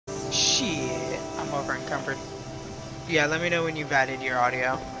over-encumbered. Yeah, let me know when you've added your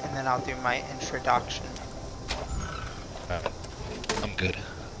audio, and then I'll do my introduction. I'm good.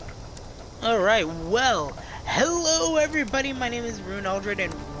 Alright, well, hello everybody, my name is Ryunn Eldred,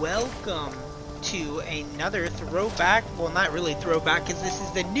 and welcome to another throwback, well not really throwback, because this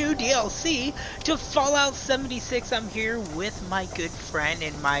is the new DLC to Fallout 76. I'm here with my good friend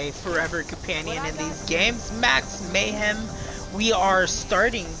and my forever companion in these games, MaxMayhem. We are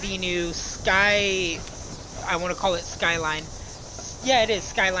starting the new I want to call it Skyline. Yeah, it is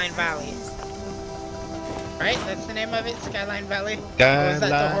Skyline Valley. Right? That's the name of it? Skyline Valley? Or was that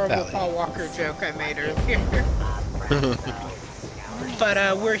the horrible Paul Walker joke I made earlier?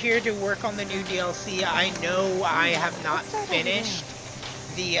 But we're here to work on the new DLC. I know I have not finished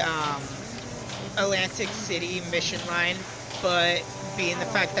the Atlantic City mission line, but being the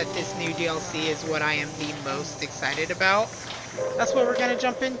fact that this new DLC is what I am the most excited about, that's what we're going to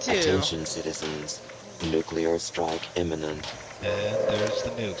jump into. Attention citizens, nuclear strike imminent. And there's the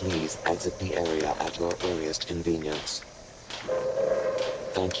nuke. Please exit the area at your earliest convenience.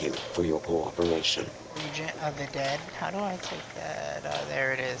 Thank you for your cooperation. Regent of the Dead. How do I take that?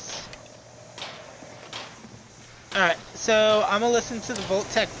 There it is. Alright, so I'm gonna listen to the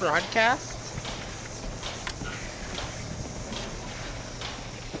Vault-Tec broadcast.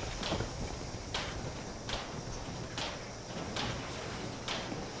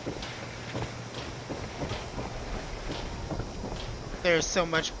 There's so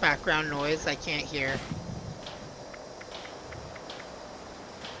much background noise I can't hear.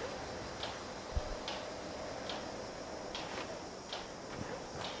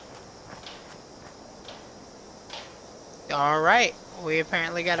 Alright, we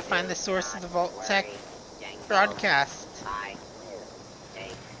apparently gotta find the source of the Vault-Tec broadcast.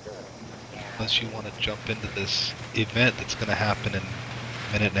 Unless you want to jump into this event that's going to happen in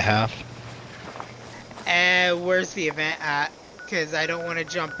a minute and a half. Where's the event at? Because I don't want to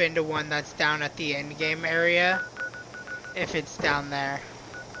jump into one that's down at the end game area if it's down there.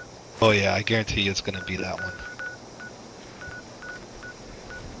 Oh yeah, I guarantee you it's going to be that one.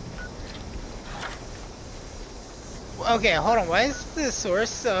 Okay, hold on. Why is the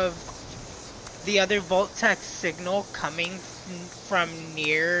source of the other Vault-Tec signal coming from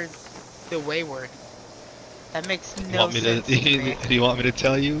near the Wayward? That makes no sense to me. Do you want me to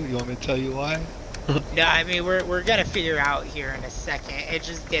tell you? You want me to tell you why? No, I mean we're gonna figure out here in a second. It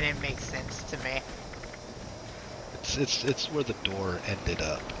just didn't make sense to me. It's where the door ended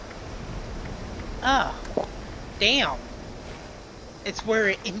up. Oh, damn! It's where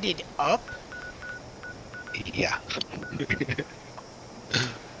it ended up. Yeah.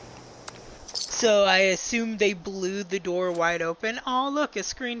 So I assume they blew the door wide open. Oh, look, a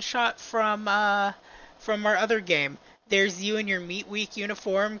screenshot from our other game. There's you in your Meat Week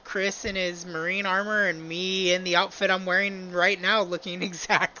uniform, Chris in his marine armor, and me in the outfit I'm wearing right now looking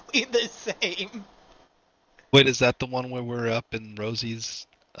exactly the same. Wait, is that the one where we're up in Rosie's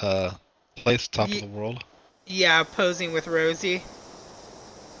place, top of the world? Yeah, posing with Rosie.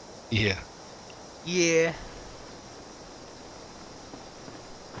 Yeah. Yeah.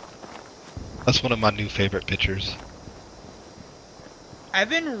 That's one of my new favorite pictures. I've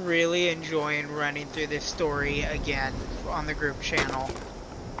been really enjoying running through this story again on the group channel.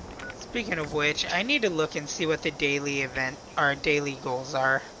 Speaking of which, I need to look and see what the daily daily goals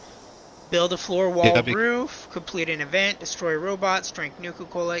are. Build a floor wall roof, complete an event, destroy robots, drink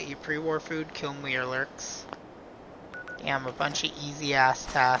Nuka-Cola, eat pre-war food, kill Mirlurks. Damn, a bunch of easy ass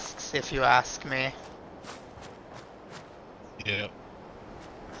tasks if you ask me. Yeah.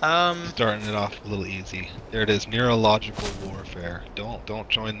 Starting it off a little easy. There it is, neurological warfare. Don't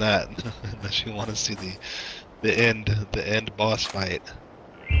join that unless you want to see the end boss fight.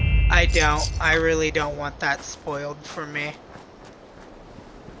 I don't. I really don't want that spoiled for me.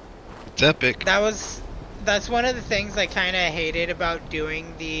 It's epic. That's one of the things I kind of hated about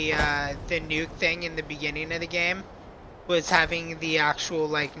doing the nuke thing in the beginning of the game, was having the actual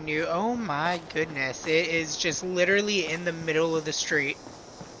like new. Oh my goodness! It is just literally in the middle of the street.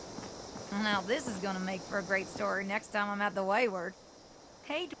 Now this is gonna make for a great story next time I'm at the Wayward.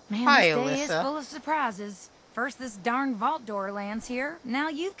 Hey, man, Hi, this day Alyssa. is full of surprises. First this darn vault door lands here, now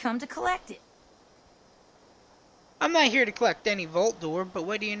you've come to collect it. I'm not here to collect any vault door, but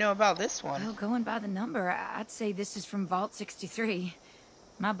what do you know about this one? Well, going by the number, I'd say this is from Vault 63.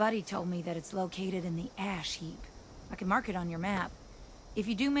 My buddy told me that it's located in the ash heap. I can mark it on your map. If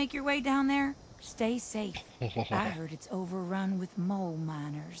you do make your way down there, stay safe. I heard it's overrun with mole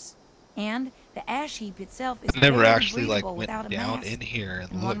miners. And the ash heap itself is never actually like went down in here and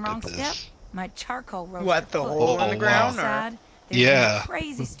one looked wrong at step, this. my charcoal roast. What, the hole in the ground? Or? Or? There's Yeah. a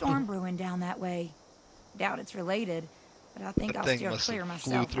crazy storm brewing down that way. doubt it's related, but I think I'll steer clear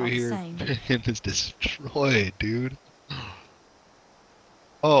myself through all the here same. and is destroyed, dude.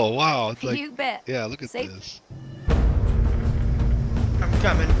 Oh wow, it's like, You bet. yeah, look at this. I'm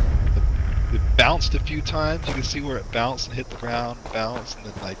coming. It bounced a few times. You can see where it bounced and hit the ground, bounced, and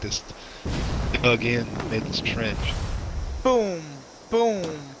then like this dug in, made this trench. Boom,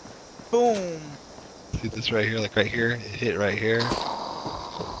 boom, boom. See this right here, like right here, it hit right here.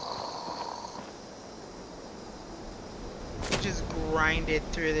 Just grinded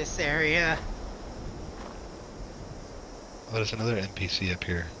through this area. Oh, there's another NPC up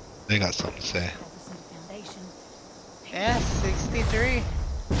here. They got something to say. Yeah, 63.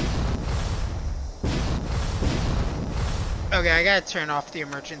 Okay, I gotta turn off the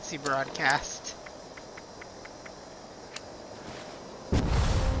emergency broadcast.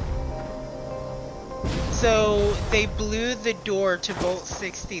 So, they blew the door to Vault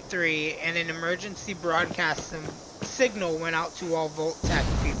 63, and an emergency broadcast signal went out to all Vault Tech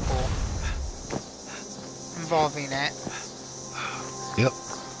people involving it. Yep.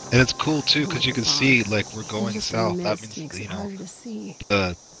 And it's cool too, because you can see, like, we're going south. That means, you know,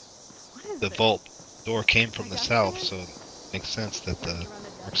 the vault door came from the south, so it makes sense that the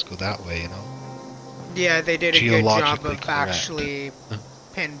marks go that way, you know? Yeah, they did a good job of correct. actually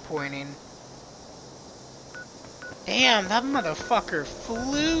pinpointing. Damn, that motherfucker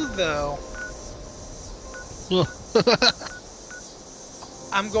flew, though.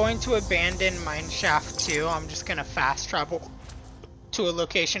 I'm going to abandon Mineshaft 2. I'm just gonna fast travel to a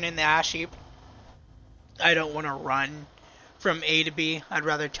location in the ash heap. I don't want to run from A to B. I'd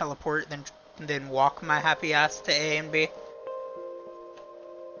rather teleport than walk my happy ass to A and B.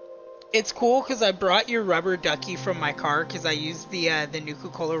 It's cool because I brought your rubber ducky from my car because I used the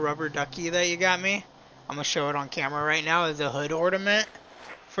Nuka-Cola rubber ducky that you got me. I'm gonna show it on camera right now as a hood ornament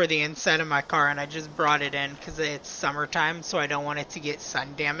for the inside of my car, and I just brought it in because it's summertime, so I don't want it to get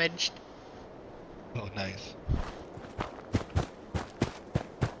sun damaged. Oh, nice.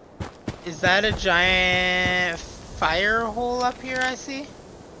 Is that a giant fire hole up here I see?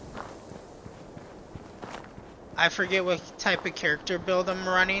 I forget what type of character build I'm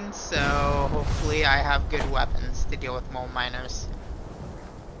running, so hopefully I have good weapons to deal with mole miners.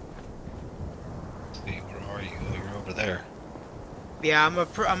 Let's see, where are you? Oh, you're over there. Yeah, I'm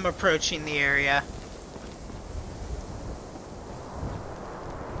approaching the area.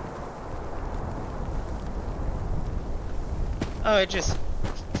 Oh, it just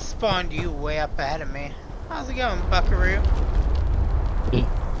spawned you way up ahead of me. How's it going, buckaroo?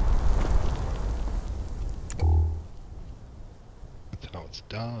 That's how it's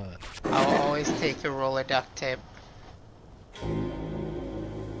done. I'll always take a roll of duct tape.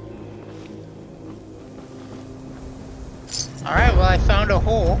 Alright, well I found a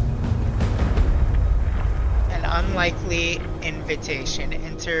hole. An unlikely invitation.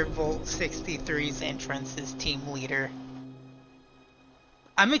 Enter Vault 63's entrance as team leader.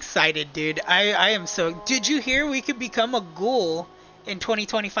 I'm excited, dude. I am so... Did you hear we could become a ghoul in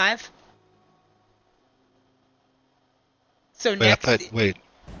 2025? So next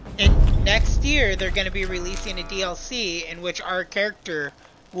year they're going to be releasing a DLC in which our character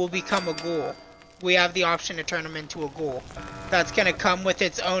will become a ghoul. We have the option to turn him into a ghoul. That's going to come with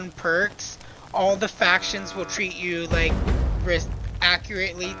its own perks. All the factions will treat you like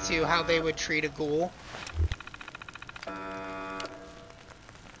accurately to how they would treat a ghoul.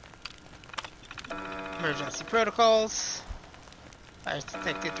 Emergency protocols. Fires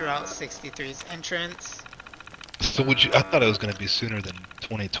detected throughout 63's entrance. So would you? I thought it was going to be sooner than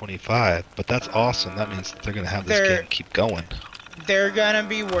 2025, but that's awesome. That means they're going to have this game keep going. They're going to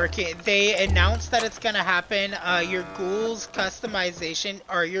be working. They announced that it's going to happen. Your ghoul's customization,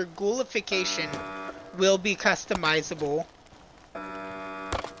 or your ghoulification, will be customizable.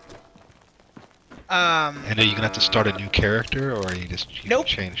 And are you going to have to start a new character, or are you just nope.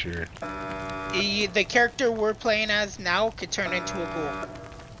 change your... The character we're playing as now could turn into a ghoul.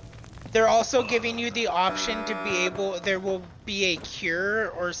 They're also giving you the option to be able... There will be a cure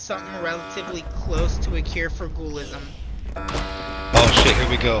or something relatively close to a cure for ghoulism. Oh shit, here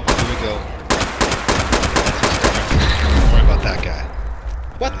we go. Here we go. Don't worry about that guy.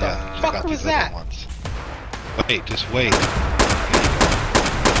 What the fuck was that? Wait, just wait.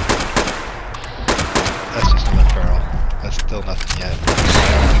 That's just an feral. That's still nothing yet.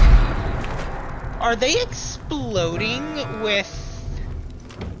 Are they exploding with...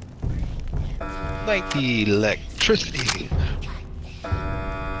 like... electricity?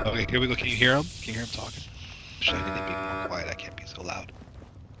 Okay, here we go. Can you hear him? Can you hear him talking? Should I need to be more quiet? I can't be so loud.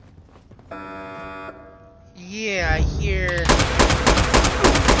 Yeah, I hear...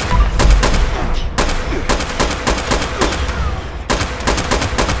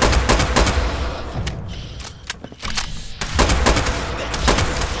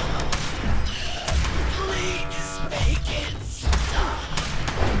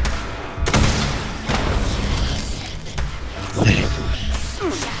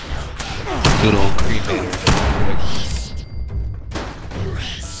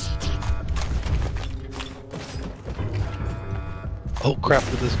 crap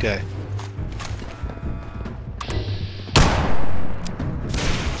with this guy.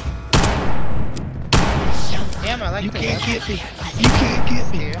 Damn, I like You the can't look. get me. You can't get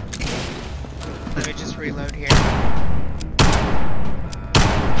me. Let me just reload here.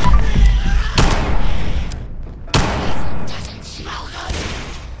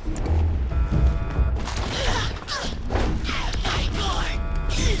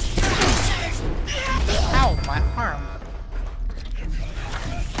 Ow, my arm.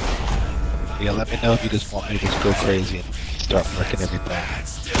 Yeah, let me know if you just want me to just go crazy and start marking everything.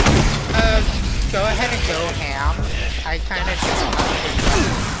 Go ahead and go ham. I kind of just...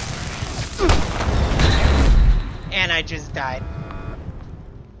 And I just died.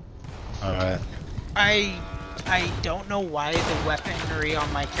 Alright. I don't know why the weaponry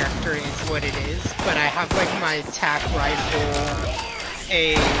on my character is what it is, but I have like my attack rifle,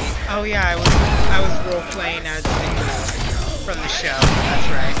 oh yeah, I was role playing as from the show. That's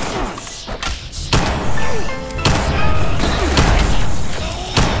right.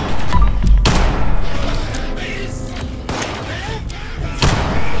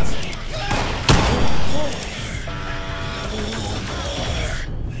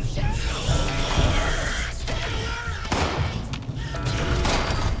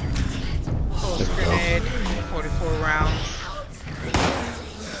 Grenade, 44 rounds.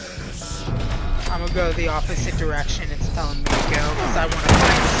 I'm gonna go the opposite direction it's telling me to go because I want to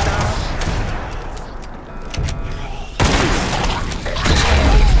find stuff.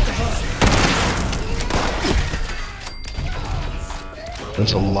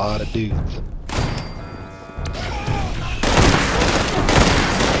 There's a lot of dudes.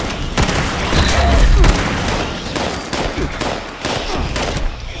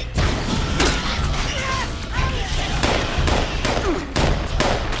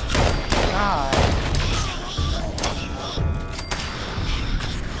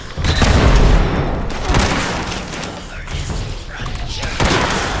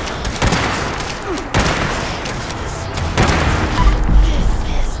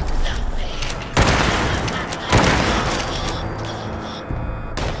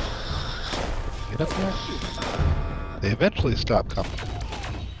 Up there? They eventually stop coming.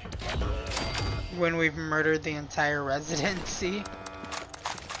 When we've murdered the entire residency.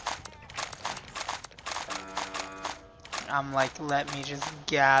 I'm like, let me just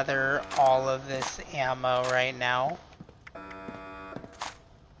gather all of this ammo right now.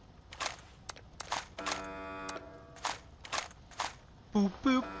 Boop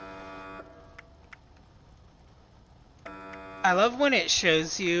boop. I love when it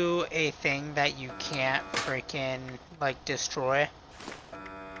shows you a thing that you can't freaking, like, destroy.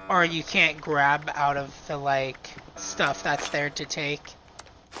 Or you can't grab out of the, like, stuff that's there to take.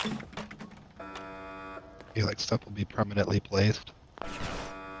 You like stuff will be permanently placed.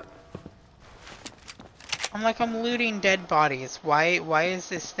 I'm like, I'm looting dead bodies. Why is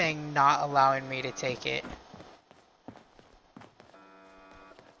this thing not allowing me to take it?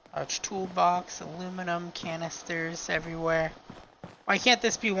 Large toolbox, aluminum, canisters everywhere. Why can't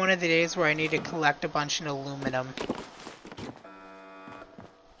this be one of the days where I need to collect a bunch of aluminum?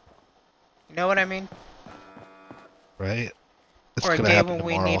 You know what I mean? Right? It's Or a gonna day happen when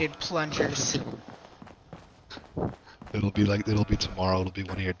we tomorrow. needed plungers. It'll be tomorrow, it'll be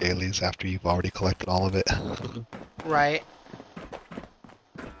one of your dailies after you've already collected all of it. Right.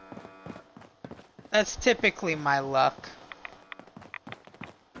 That's typically my luck.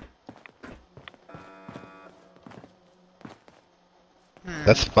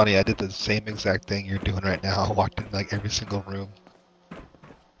 That's funny, I did the same exact thing you're doing right now. I walked in like every single room.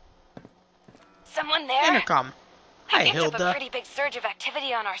 Someone there? Intercom. Hi, I picked up a Hilda. pretty big surge of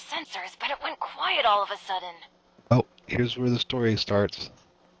activity on our sensors, but it went quiet all of a sudden. Oh, here's where the story starts.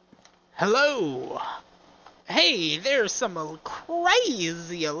 Hello. Hey, there's some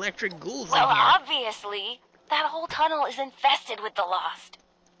crazy electric ghouls Well, in here. obviously, that whole tunnel is infested with the Lost.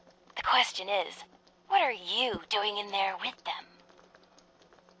 The question is, what are you doing in there with them?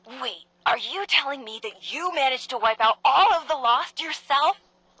 Wait, are you telling me that you managed to wipe out all of the Lost yourself?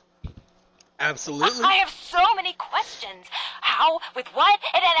 Absolutely. I have so many questions. How? With what?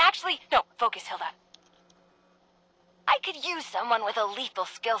 And actually... No, focus, Hilda. I could use someone with a lethal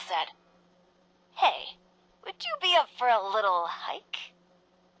skill set. Hey, would you be up for a little hike?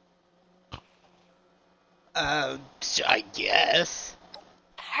 I guess.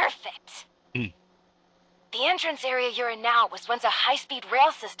 Perfect. The entrance area you're in now was once a high-speed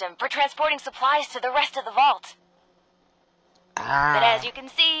rail system for transporting supplies to the rest of the vault. But as you can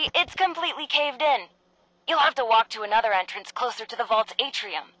see, it's completely caved in. You'll have to walk to another entrance closer to the vault's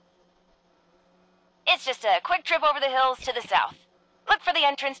atrium. It's just a quick trip over the hills to the south. look for the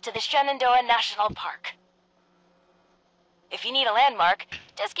entrance to the Shenandoah National Park. If you need a landmark,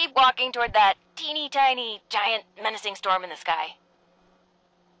 just keep walking toward that teeny tiny, giant, menacing storm in the sky.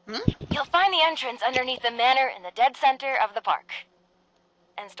 You'll find the entrance underneath the manor in the dead center of the park.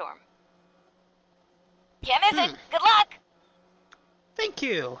 And storm. Can't miss it. Good luck! Thank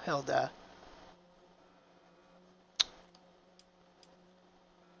you, Hilda.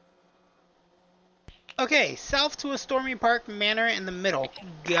 Okay, south to a stormy park manor in the middle.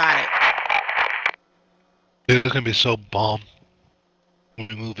 Got it. It's gonna be so bomb when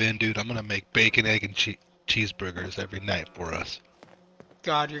we move in, dude. I'm gonna make bacon, egg, and cheeseburgers every night for us.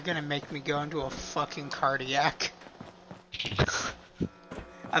 God, you're gonna make me go into a fucking cardiac.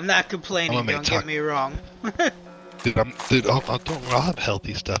 I'm not complaining, don't get me wrong. I'll have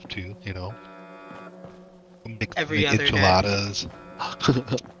healthy stuff too, you know. Make other enchiladas.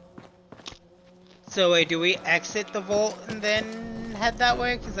 So wait, do we exit the vault and then head that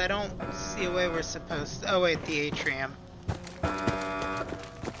way? Because I don't see a way we're supposed to. Oh wait, the atrium. Are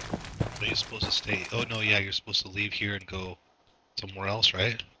you supposed to stay? Oh no, yeah, you're supposed to leave here and go somewhere else,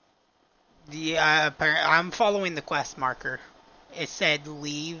 right? Yeah, I'm following the quest marker. It said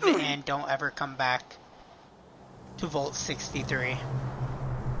leave and don't ever come back to Vault 63.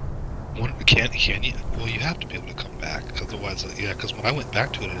 Can you? Well, you have to be able to come back, otherwise, yeah. Because when I went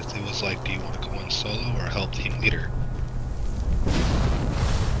back to it, it was like, do you want to go in solo or help team leader?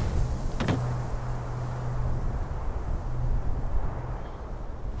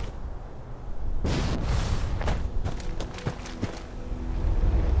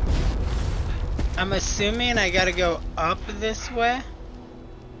 I'm assuming I gotta go up this way.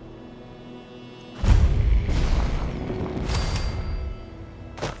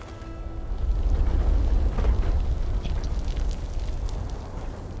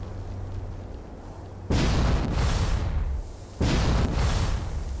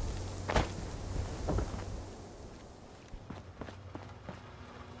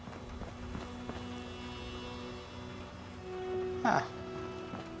 Huh.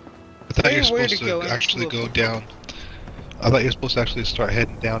 I thought you're supposed to actually go down. I thought you're supposed to actually start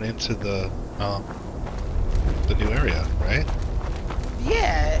heading down into the new area, right?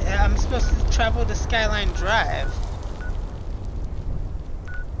 Yeah, I'm supposed to travel to Skyline Drive.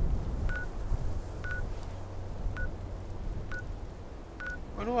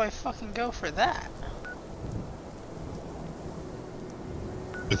 Where do I fucking go for that?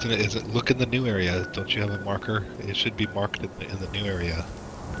 Is it look in the new area? Don't you have a marker? It should be marked in the new area.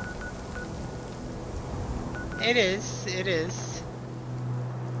 It is.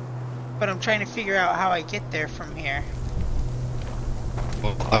 But I'm trying to figure out how I get there from here.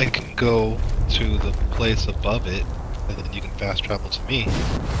 Well, I can go to the place above it, and then you can fast travel to me.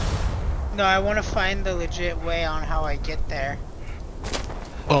 No, I want to find the legit way on how I get there.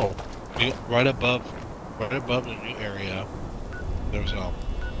 Oh, right above the new area, there's hold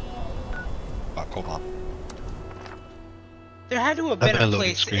on. There had to have been a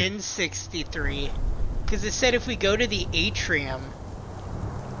place in 63, because it said if we go to the atrium.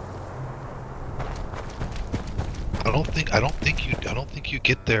 I don't think you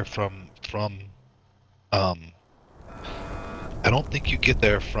get there from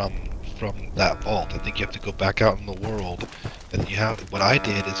that vault. I think you have to go back out in the world, and you have. What I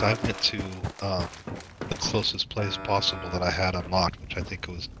did is I went to the closest place possible that I had unlocked, which I think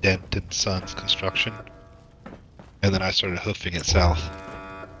was Dent and Sons Construction, and then I started hoofing it south.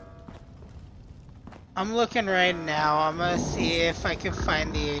 I'm looking right now. I'm gonna see if I can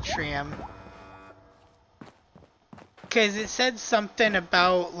find the atrium. Because it said something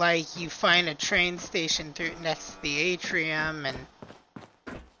about, like, you find a train station next to the atrium, and...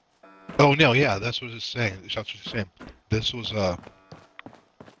 Oh, no, yeah, that's what it's saying. That's what it's saying. This was,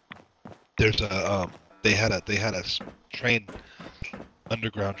 they had a train,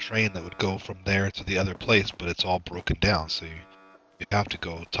 underground train that would go from there to the other place, but it's all broken down, so you have to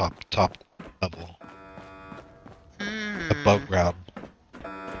go top level. Above ground.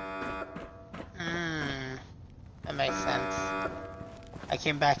 That makes sense. I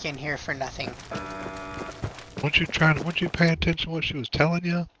came back in here for nothing. Weren't you paying attention to what she was telling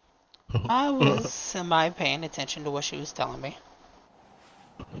you? I was semi-paying attention to what she was telling me.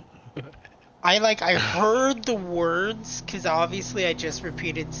 I heard the words, because obviously I just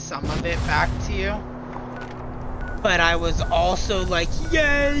repeated some of it back to you. But I was also like,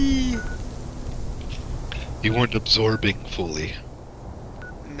 yay! You weren't absorbing fully.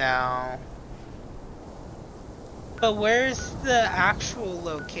 No. But where's the actual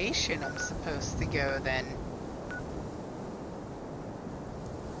location I'm supposed to go then?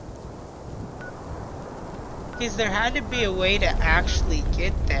 Because there had to be a way to actually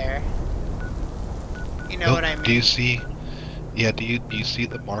get there. You know what I mean? Do you see? Yeah. Do you see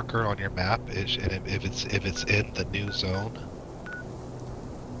the marker on your map? And if it's in the new zone,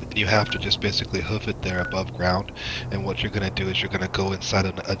 then you have to just basically hoof it there above ground. And what you're gonna do is you're gonna go inside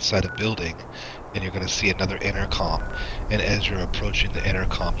a building, and you're gonna see another intercom. And as you're approaching the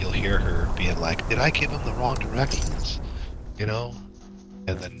intercom, you'll hear her being like, "Did I give him the wrong directions?" You know,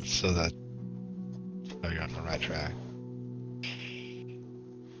 and then so that you're on the right track.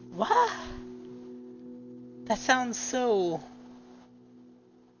 What? That sounds so...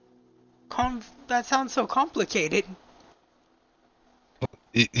 that sounds so complicated.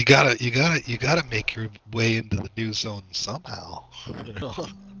 You gotta make your way into the new zone somehow. You know?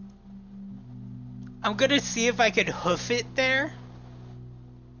 I'm gonna see if I could hoof it there.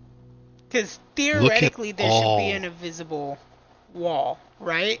 Because theoretically there should be an invisible wall,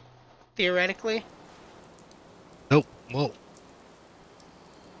 right? Theoretically? Nope, well...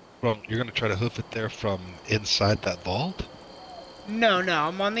 you're gonna try to hoof it there from inside that vault? No,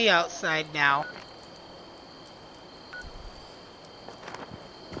 I'm on the outside now.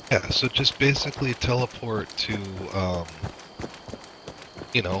 Yeah, so just basically teleport to,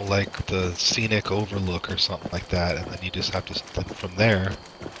 you know, like the scenic overlook or something like that, and then you just have to, then from there,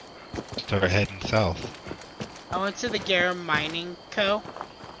 start heading south. I went to the Garum Mining Co.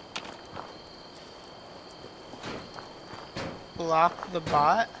 Block the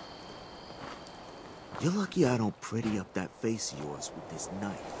bot. You're lucky I don't pretty up that face of yours with this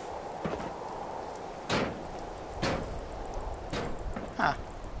knife. Huh.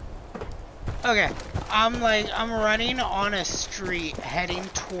 Okay. I'm running on a street heading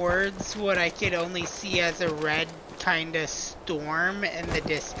towards what I could only see as a red kind of storm in the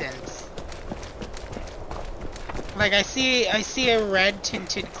distance. Like I see a red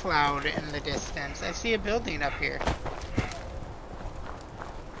tinted cloud in the distance. I see a building up here.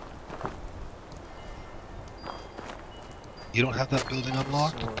 You don't have that building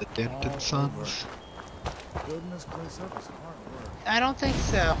unlocked? The Denton Sons? I don't think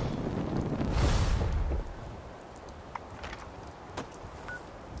so.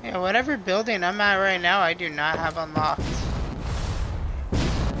 Yeah, whatever building I'm at right now, I do not have unlocked.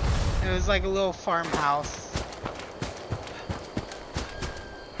 It was like a little farmhouse.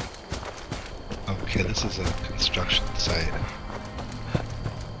 Okay, this is a construction site.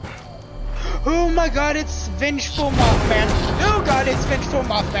 Oh my god, it's Vengeful Mothman! Oh god, it's Vengeful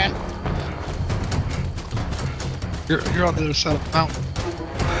Mothman! You're on the other side of the mountain.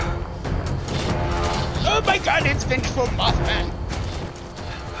 Oh my god, it's Vengeful Mothman!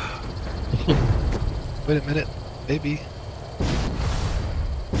 Wait a minute, maybe.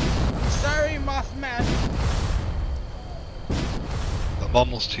 I'm sorry, Mothman. I'm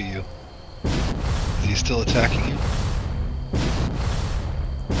almost to you. Is he still attacking you?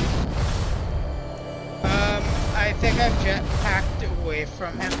 I think I've jetpacked away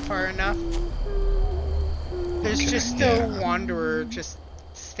from him far enough. There's just a wanderer just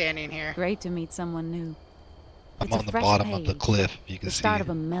standing here. Great to meet someone new. I'm on the bottom of the cliff, you can see. The start of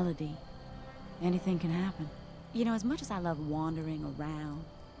a melody. Anything can happen. You know, as much as I love wandering around,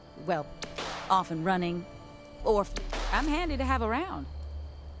 well, often running, or I'm handy to have around.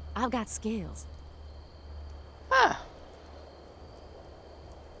 I've got skills. Huh.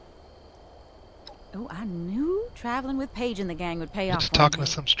 Oh, I knew traveling with Paige and the gang would pay off. Just talking to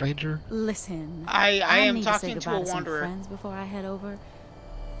some stranger? Listen, I am need talking to, say to a goodbye wanderer. some friends before I head over.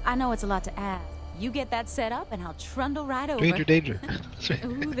 I know it's a lot to ask. You get that set up and I'll trundle right over. Danger.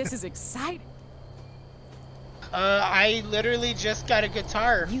 Ooh, this is exciting. I literally just got a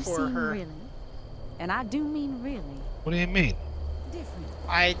guitar You for seem her. really, and I do mean really, What do you mean? different.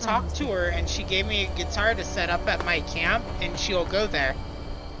 I talked to her and she gave me a guitar to set up at my camp and she'll go there.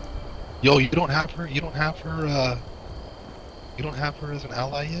 Yo, you don't have her? You don't have her as an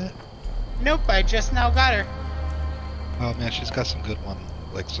ally yet? Nope, I just now got her. Oh man, she's got some good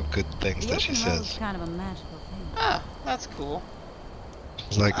some good things The that she open road's says. kind of a magical thing. Oh, that's cool.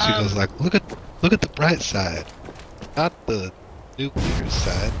 She's like, she goes like, look at the bright side, not the nuclear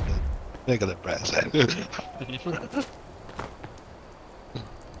side, the regular bright side.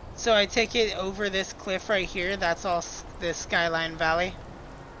 So I take it over this cliff right here, that's all the Skyline Valley?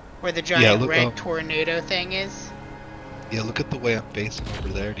 Where the giant red tornado thing is? Yeah, look at the way I'm facing over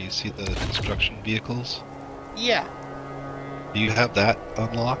there. Do you see the construction vehicles? Yeah. Do you have that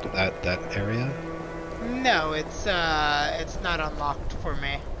unlocked, that area? No, it's not unlocked for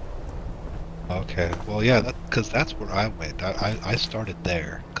me. Okay, well yeah, because that's where I went. I started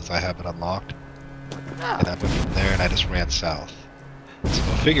there, because I have it unlocked. Oh. And I went from there and I just ran south. So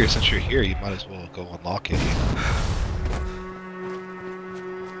figure since you're here, you might as well go unlock it.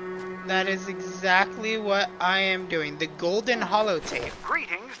 That is exactly what I am doing. The golden holotape.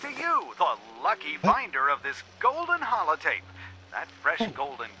 Greetings to you, the lucky finder of this golden holotape. That fresh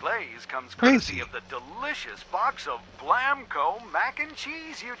golden glaze comes courtesy of the delicious box of Blamco mac and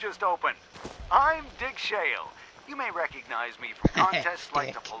cheese you just opened. I'm Dick Shale. You may recognize me from contests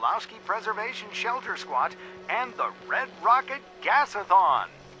like the Pulowski Preservation Shelter Squat and the Red Rocket Gasathon.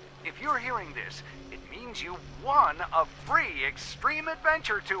 If you're hearing this, it means you won a free Extreme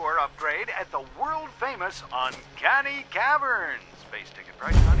Adventure Tour upgrade at the world-famous Uncanny Caverns. Base ticket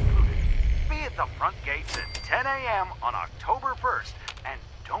price not included. Be at the front gates at 10 a.m. on October 1st. And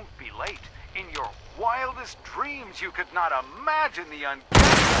don't be late. In your wildest dreams, you could not imagine the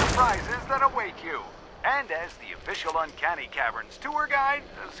uncanny surprises that await you. And as the official Uncanny Caverns tour guide,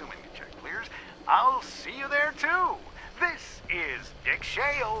 assuming the check clears, I'll see you there too. This is Dick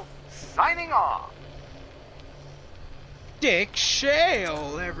Shale, signing off. Dick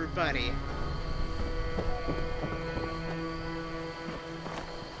Shale, everybody.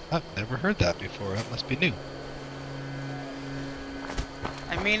 I've never heard that before. That must be new.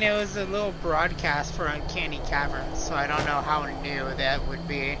 I mean, it was a little broadcast for Uncanny Caverns, so I don't know how new that would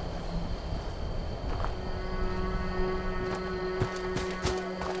be.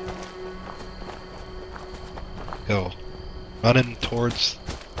 Go. Running towards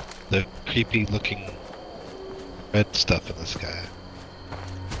the creepy looking red stuff in the sky.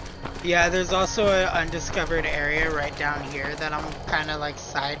 Yeah, there's also an undiscovered area right down here that I'm kind of like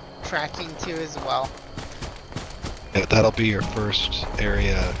sidetracking to as well. Yeah, that'll be your first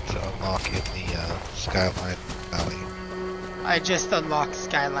area to unlock in the Skyline Valley. I just unlocked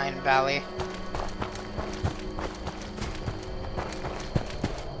Skyline Valley.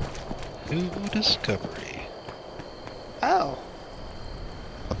 New discovery. Oh.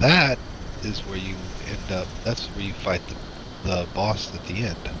 Well, that is where you end up. That's where you fight the boss at the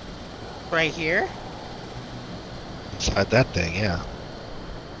end. Right here? Inside that thing, yeah.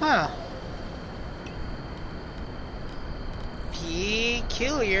 Huh.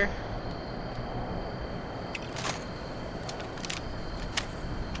 Peculiar.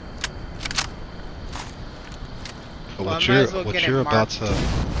 But Well, what I might as well get you're it about to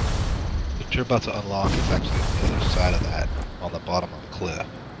unlock is actually on the other side of that, on the bottom of the cliff.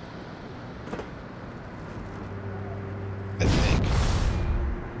 I think.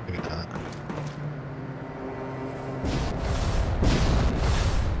 Maybe not.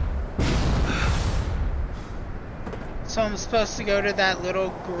 So I'm supposed to go to that little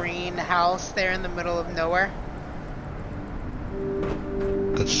green house there in the middle of nowhere?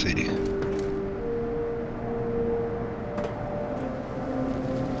 Let's see.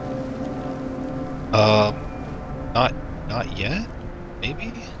 Not yet?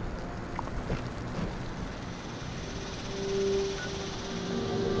 Maybe?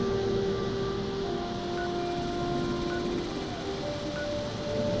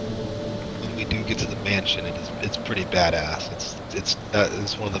 When we do get to the mansion, it's pretty badass. It's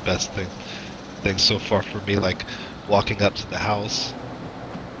one of the best things so far for me, like walking up to the house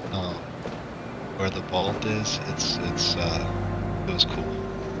where the vault is. It was cool.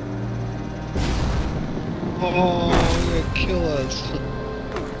 Oh, you're gonna kill us.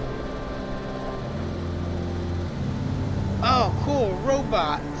 Oh, cool,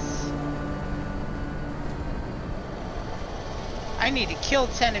 robots. I need to kill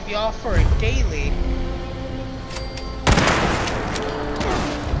 10 of y'all for a daily.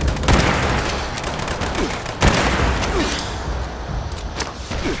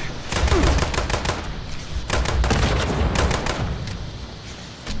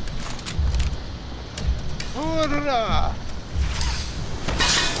 Oh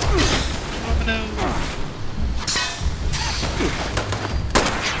no.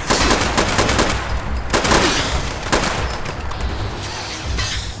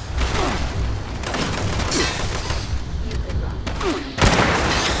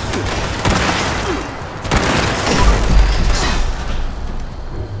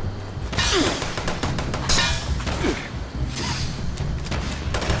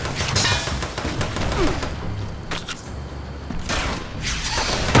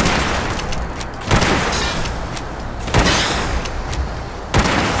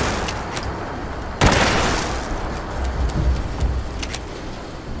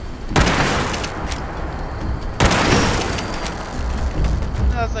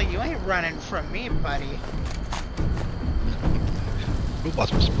 I was like, you ain't running from me, buddy.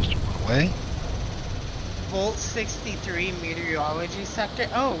 Robots were supposed to run away. Vault 63 meteorology sector.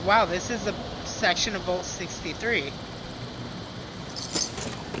 Oh, wow, this is a section of Vault 63.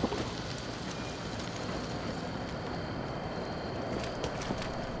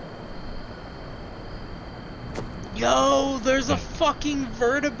 Yo, there's a fucking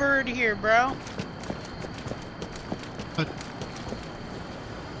vertibird here, bro. What?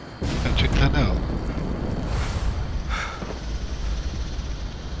 Gotta check that out.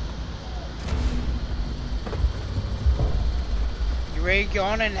 You ready to go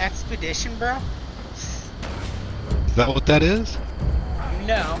on an expedition, bro? Is that what that is?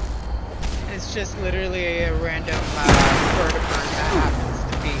 No. It's just literally a random vertibird that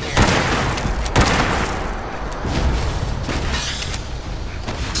happens to be here.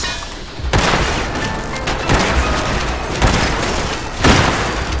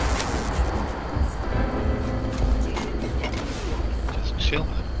 Just chilling.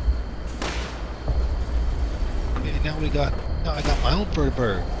 Okay, now I got my own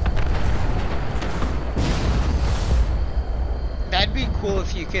vertibird. That'd be cool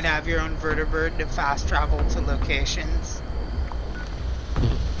if you could have your own vertibird to fast travel to locations.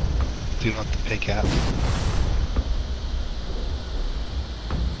 Do you have to pay cap?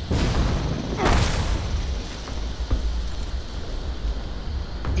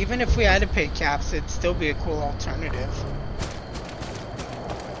 Even if we had to pay caps, it'd still be a cool alternative.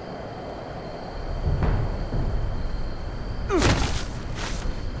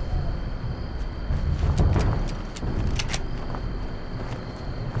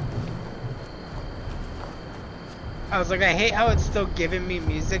 I was like, I hate how it's still giving me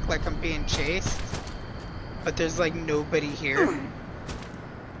music like I'm being chased, but there's like nobody here.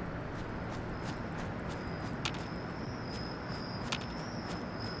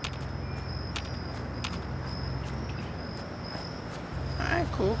 Alright,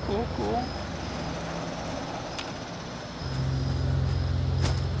 cool.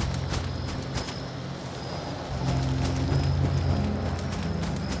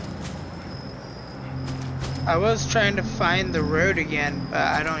 I was trying to find the road again, but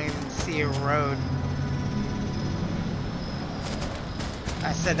I don't even see a road.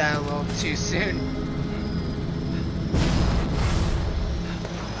 I said that a little too soon.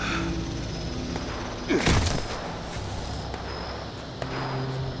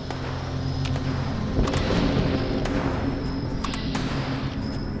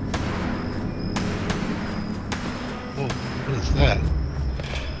 Whoa, what is that?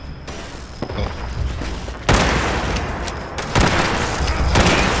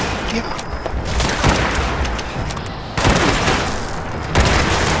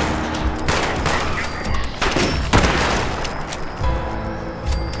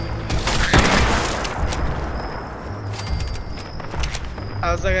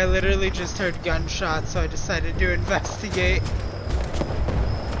 I was like, I literally just heard gunshots, so I decided to investigate.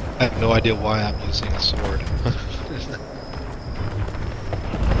 I have no idea why I'm using a sword.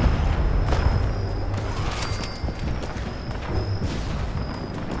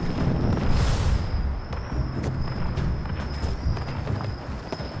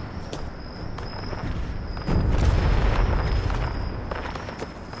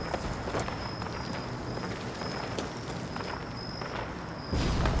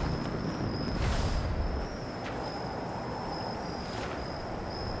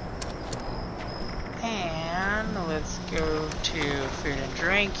 Let's go to food and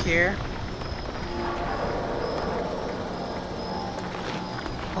drink here.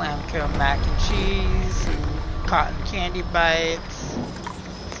 Lamco mac and cheese, some cotton candy bites,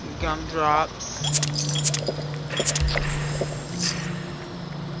 some gumdrops,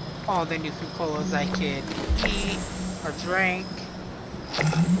 all the Nuka-Colas I could eat or drink.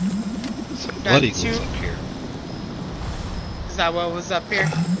 Some blood eagles up here. Is that what was up here?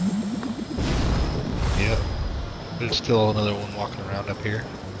 Yep. There's still another one walking around up here.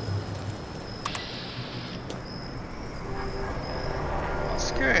 Oh,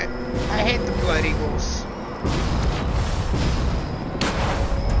 screw it. I hate the blood eagles.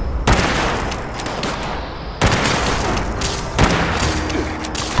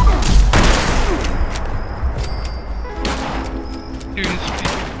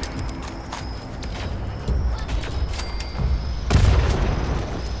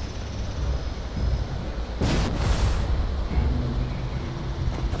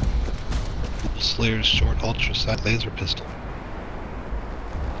 Slayer's short ultra-sight laser pistol.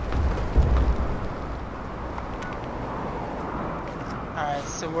 Alright,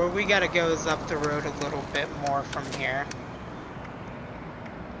 so where we gotta go is up the road a little bit more from here.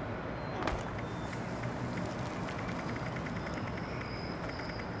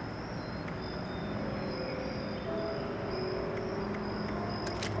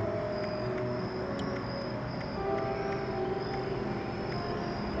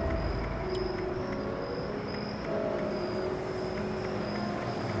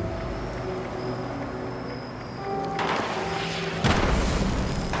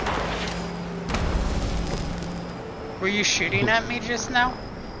 Were you shooting at me just now?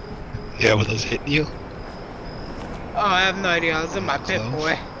 Yeah, were those hitting you? Oh, I have no idea. I was in my pit,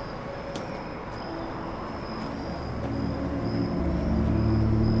 boy.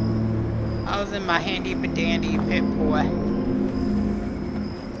 I was in my handy but dandy pit, boy.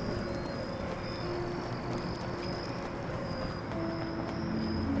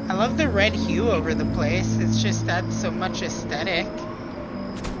 I love the red hue over the place. It's just adds so much aesthetic.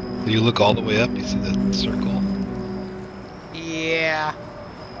 You look all the way up, you see the circle? Yeah.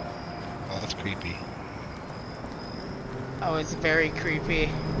 Oh, that's creepy. Oh, it's very creepy.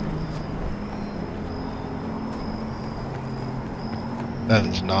 That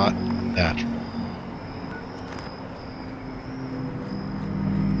is not natural.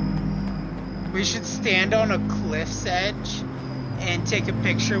 We should stand on a cliff's edge and take a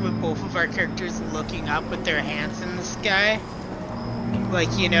picture with both of our characters looking up with their hands in the sky. Like,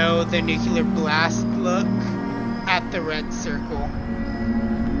 you know, the nuclear blast look at the red circle.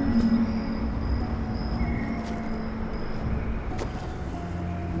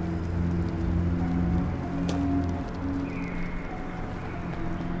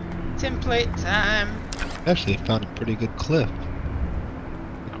 Template time. Actually, I found a pretty good cliff.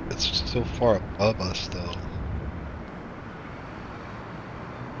 It's so far above us, though.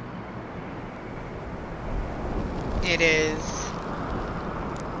 It is.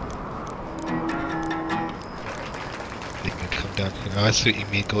 You can come down here. I see what you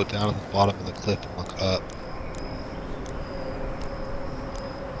mean. Go down to the bottom of the cliff and look up.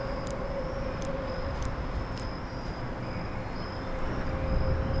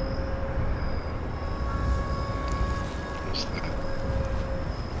 What's that?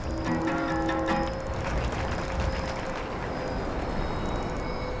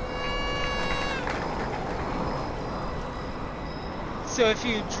 So if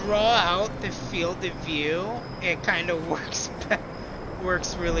you draw out the field of view, it kind of works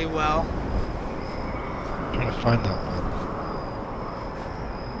really well. I'm trying to find that one.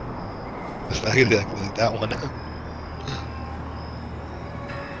 It's not exactly like that one.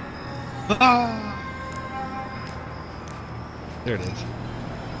 Ah! There it is.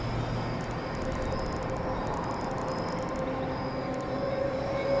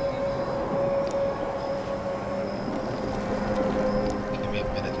 Give me a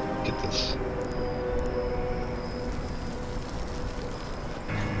minute to get this.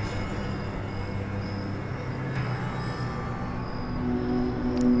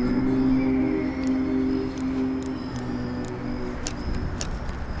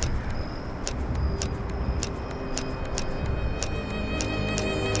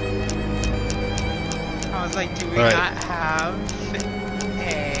 I was like, do we All right. not have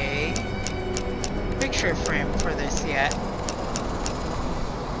a picture frame for this yet?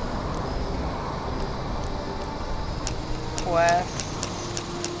 Quest.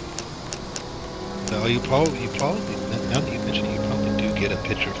 No, you probably, now that you mention it, you probably do get a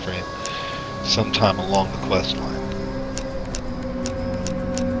picture frame sometime along the quest line.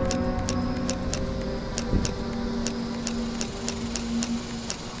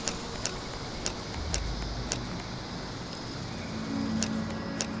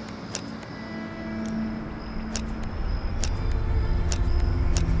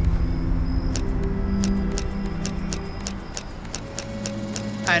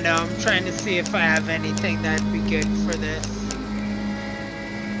 I know, I'm trying to see if I have anything that'd be good for this.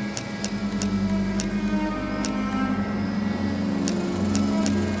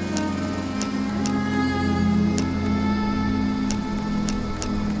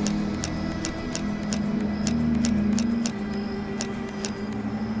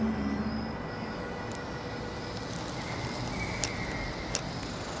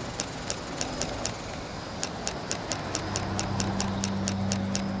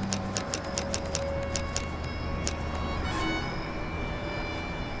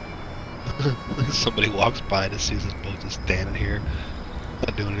 Somebody walks by and sees us both just standing here,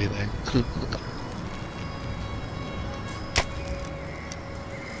 not doing anything.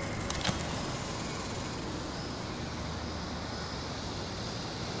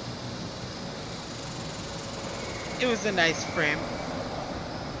 It was a nice frame.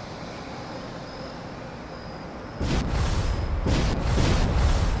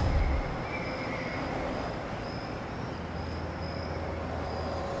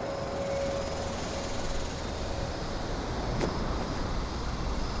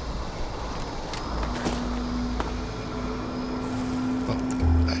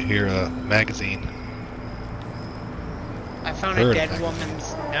 I hear a magazine. I found a dead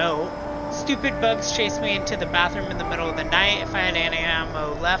woman's note. Stupid bugs chased me into the bathroom in the middle of the night. If I had any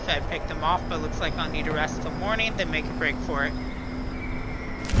ammo left, I'd pick them off, but looks like I'll need to rest till morning, then make a break for it.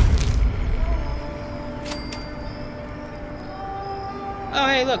 Oh,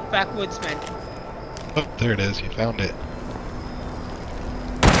 hey, look, backwoodsman. Oh, there it is. You found it.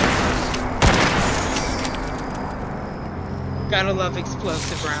 Gotta love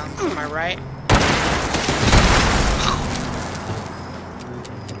explosive rounds, am I right?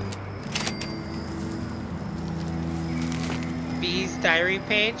 B's diary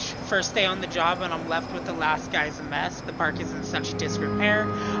page. First day on the job and I'm left with the last guy's a mess. The park is in such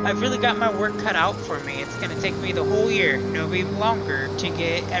disrepair. I've really got my work cut out for me. It's gonna take me the whole year, no even longer, to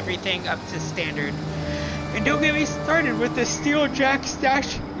get everything up to standard. And don't get me started with the steel jack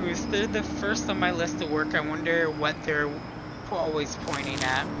statues. They're the first on my list of work. I wonder what they're always pointing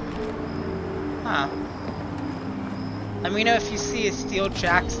at. Huh. Let me know if you see a steel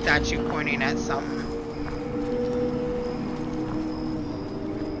jack statue pointing at something.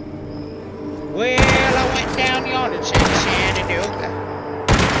 Well, I went down yonder to Chattanooga.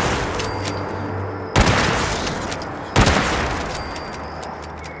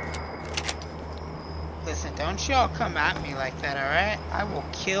 Listen, don't y'all come at me like that, alright? I will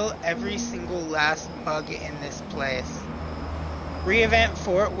kill every single last bug in this place. Re-event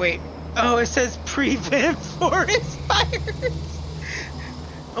for... Wait. Oh, it says prevent forest fires.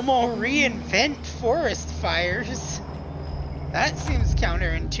 I'm gonna reinvent forest fires. That seems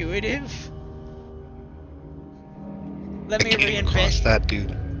counterintuitive. Let me reinvent that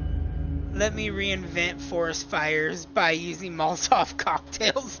dude. Let me reinvent forest fires by using Molotov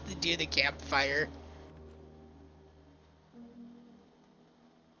cocktails to do the campfire.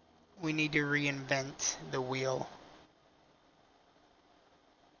 We need to reinvent the wheel.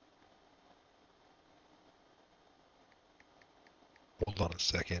 Hold on a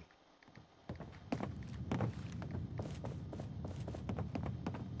second.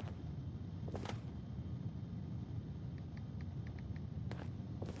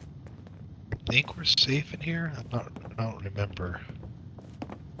 I think we're safe in here. I don't remember.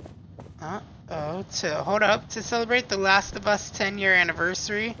 Oh, hold up, to celebrate The Last of Us 10-year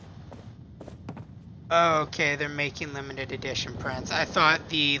anniversary. Oh, okay, they're making limited edition prints. I thought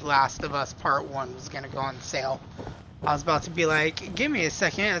The Last of Us Part 1 was gonna go on sale. I was about to be like, give me a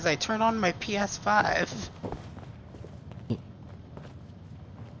second as I turn on my PS5.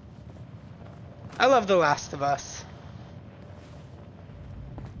 I love The Last of Us.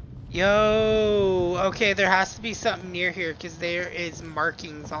 Yo, okay, there has to be something near here because there is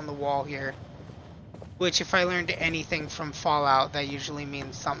markings on the wall here. Which, if I learned anything from Fallout, that usually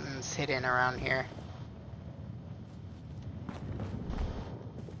means something's hidden around here.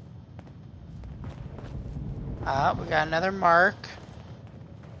 We got another mark.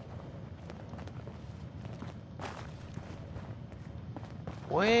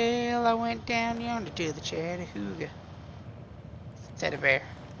 Well, I went down yonder to the Chattanooga. Teddy bear.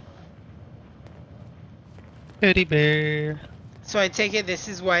 Teddy bear. So I take it this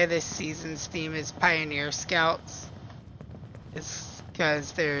is why this season's theme is Pioneer Scouts. It's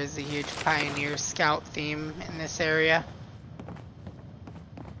because there is a huge Pioneer Scout theme in this area.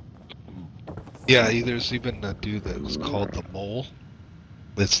 Yeah, there's even a dude that was called the Mole.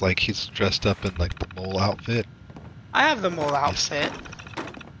 It's like he's dressed up in like the mole outfit. I have the mole outfit.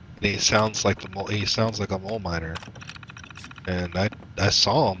 And he sounds like the mole. He sounds like a mole miner. And I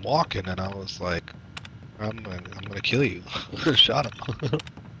saw him walking, and I was like, I'm gonna kill you. Shot him.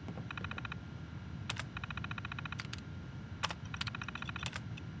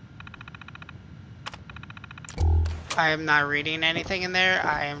 I am not reading anything in there.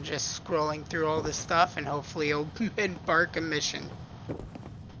 I am just scrolling through all this stuff and hopefully it'll embark a mission.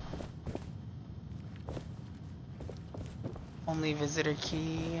 Only visitor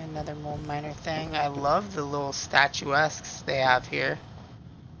key, another more minor thing. I love the little statuesques they have here.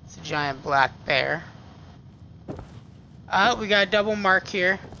 It's a giant black bear. We got a double mark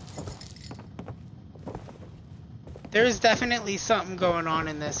here. There's definitely something going on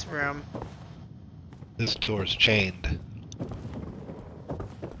in this room. This door's chained.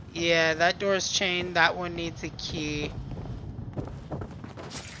 Yeah, that door's chained. That one needs a key.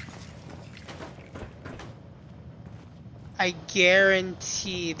 I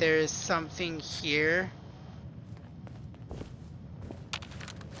guarantee there's something here.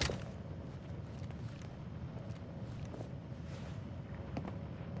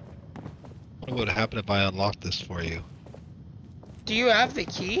 What would happen if I unlocked this for you? Do you have the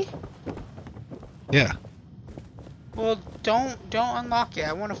key? Yeah. Well, don't unlock it.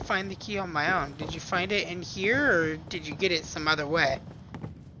 I want to find the key on my own. Did you find it in here, or did you get it some other way?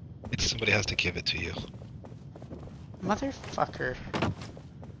 Somebody has to give it to you. Motherfucker.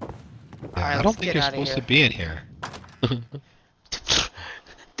 Yeah, I don't think you're supposed to be in here.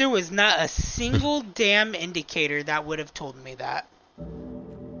 There was not a single damn indicator that would have told me that.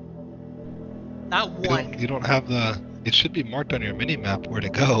 Not one. You don't have the... It should be marked on your mini-map where to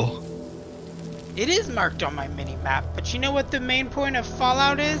go. It is marked on my mini-map, but you know what the main point of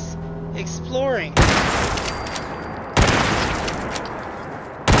Fallout is? Exploring.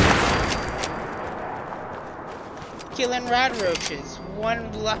 Killing rad roaches,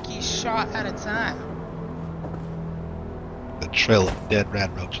 one lucky shot at a time. The trail of dead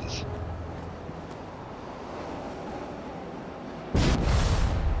rad roaches.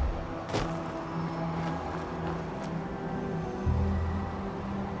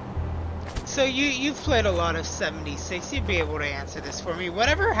 So you've played a lot of 76, you'd be able to answer this for me.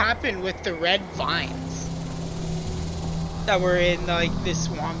 Whatever happened with the red vines that were in like this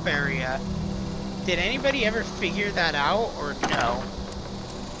swamp area? Did anybody ever figure that out or no?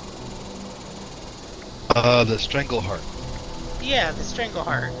 The Strangleheart. Yeah, the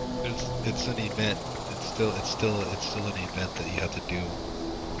Strangleheart. It's an event. It's still an event that you have to do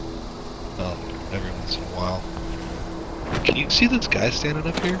every once in a while. Can you see this guy standing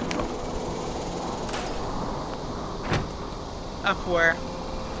up here? Up where?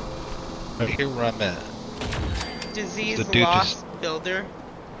 Right here where I'm at. Disease Lost Builder.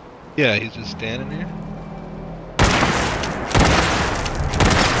 Yeah, he's just standing here.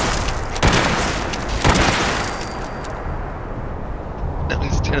 Now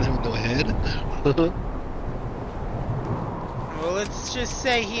he's standing with no head. Well, let's just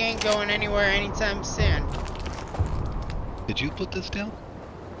say he ain't going anywhere anytime soon. Did you put this down?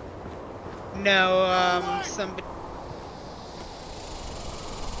 No, somebody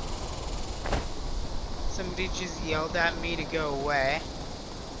just yelled at me to go away.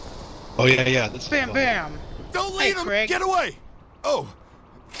 Oh yeah, this bam, is bam. Don't lead him! Craig. Get away! Oh,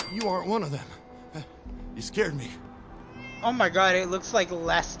 you aren't one of them. You scared me. Oh my god, it looks like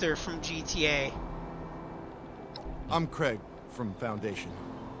Lester from GTA. I'm Craig from Foundation,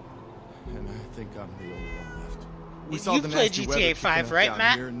 and I think I'm the only one left. We saw You the played nasty GTA weather 5, kicking right, down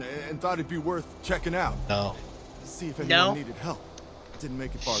Matt? here and thought it'd be worth checking out. No. See if anyone needed help. Didn't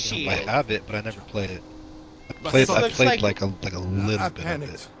make it far down. I have it, but I never played it. I This played like a little I bit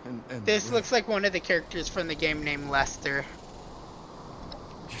panicked, of it. and This looks like one of the characters from the game named Lester.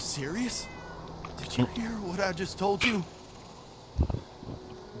 You're serious? Did you hear what I just told you?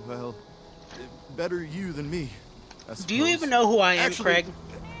 Well, better you than me, I suppose. Do you even know who I am, Actually, Craig?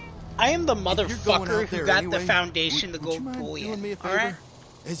 I am the if you're going motherfucker out who there got anyway, the Foundation, would the gold you mind doing bullion. me a favor? Alright?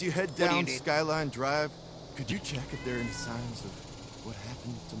 As you head do you down need? Skyline Drive, could you check if there are any signs of what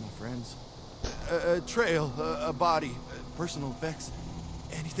happened to my friends? A trail, a body, personal effects,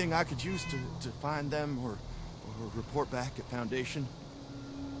 anything I could use to find them or report back at Foundation?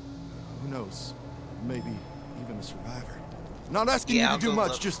 Who knows? Maybe even a survivor. Not asking you I'll to do go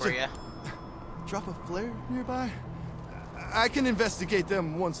much, look just for to ya. drop a flare nearby. I can investigate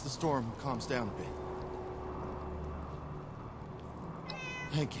them once the storm calms down a bit.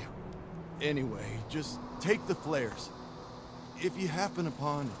 Thank you. Anyway, just take the flares. If you happen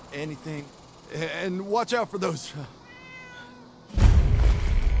upon anything, and watch out for those.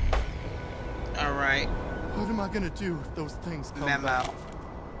 Alright. What am I gonna do if those things come Memo. back?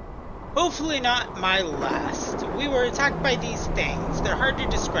 Hopefully not my last. We were attacked by these things. They're hard to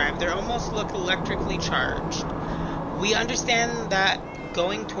describe. They almost look electrically charged. We understand that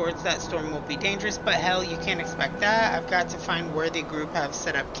going towards that storm will be dangerous, but hell, you can't expect that. I've got to find where the group have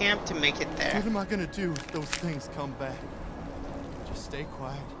set up camp to make it there. What am I gonna do if those things come back? Just stay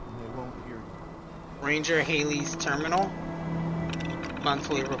quiet and they won't hear you. Ranger Haley's Terminal.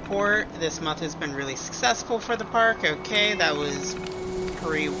 Monthly report. This month has been really successful for the park. Okay, that was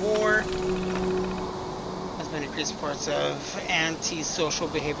pre-war. There's been increased reports of anti-social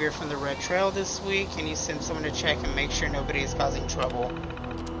behavior from the Red Trail this week. Can you send someone to check and make sure nobody is causing trouble?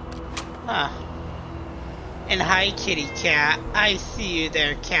 Huh. And hi, kitty cat. I see you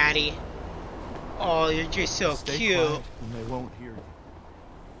there, catty. Oh, you're just so Stay cute. quiet and they won't hear you.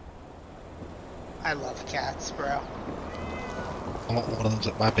 I love cats, bro. I want one of those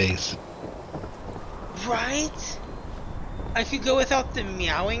at my base. Right? I could go without the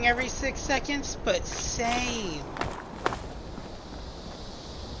meowing every 6 seconds, but same.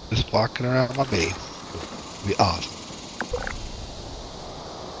 Just walking around my base. Be awesome.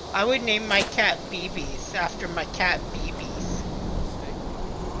 I would name my cat BBs after my cat BBs.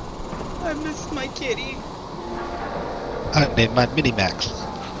 I miss my kitty. I named mine Minimax.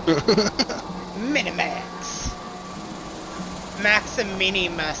 Minimax. Max and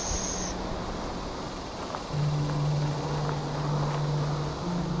Minimus.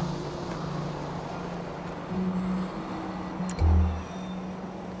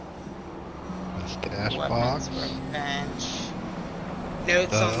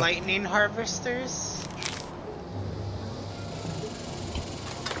 Notes on lightning harvesters.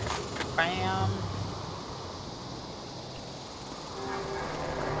 Bam.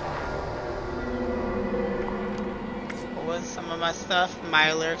 What was some of my stuff?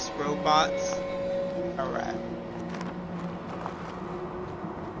 Mylerks, robots. Alright.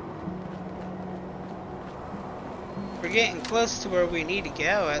 We're getting close to where we need to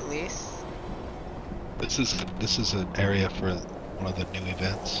go, at least. This is an area for one of the new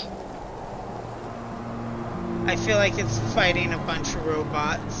events. I feel like it's fighting a bunch of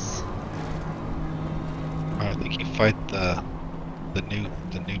robots. I think you fight the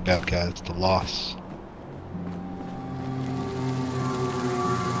new bad guys, the Lost.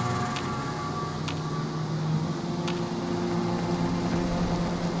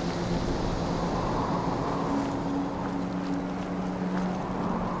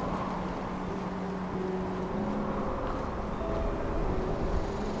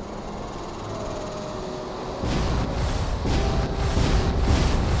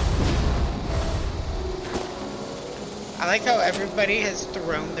 I like how everybody has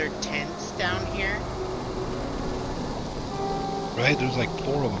thrown their tents down here. Right? There's like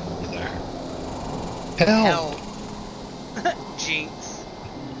 4 of them over there. Hell! Jinx.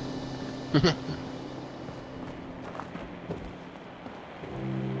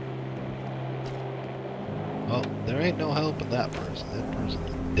 Well, there ain't no help in that person. That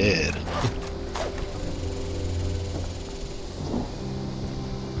person's dead.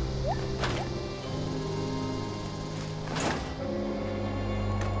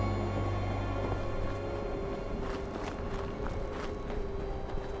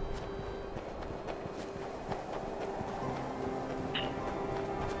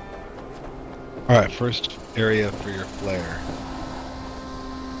 Alright, first area for your flare.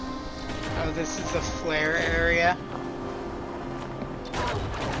 Oh, this is a flare area.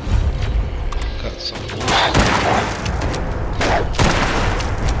 Got some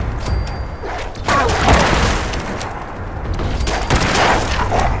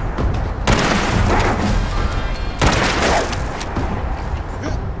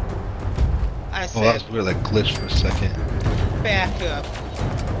I said, oh, that was weird, that glitched for a second. back up.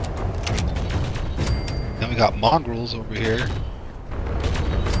 Then we got mongrels over here.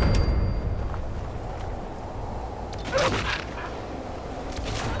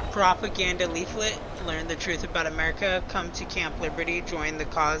 Propaganda leaflet. Learn the truth about America. Come to Camp Liberty. Join the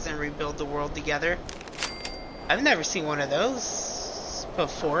cause and rebuild the world together. I've never seen one of those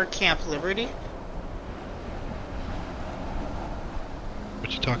before. Camp Liberty.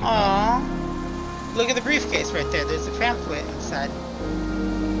 What you talking about? Aww. Look at the briefcase right there. There's a pamphlet inside.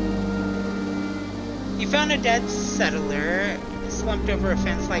 You found a dead settler, slumped over a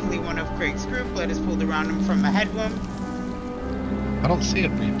fence, likely one of Craig's group. Blood is pulled around him from a head wound. I don't see a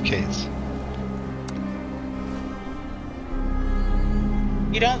briefcase.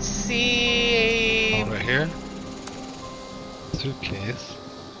 You don't see... Oh, right here? Suitcase.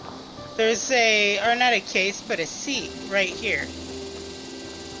 There's a... or not a case, but a seat right here.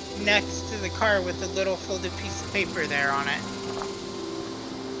 Next to the car with a little folded piece of paper there on it.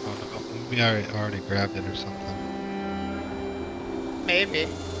 Oh, no, maybe I already grabbed it or something. Maybe.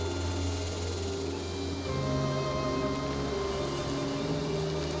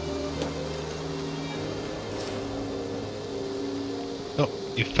 Oh,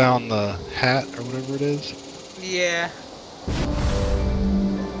 you found the hat or whatever it is? Yeah.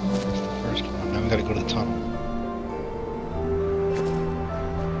 That's the first one. Now we gotta go to the tunnel.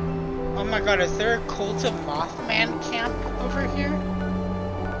 Oh my god, is there a cult of Mothman camp over here?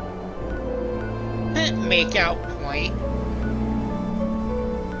 Makeout point.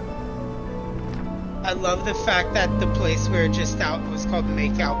 I love the fact that the place we were just out was called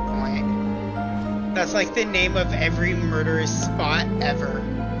Makeout Point. That's like the name of every murderous spot ever.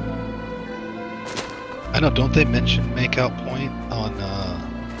 I know, don't they mention Makeout Point on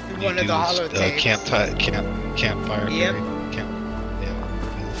one of the holotapes? Campfire. Yep. Yeah.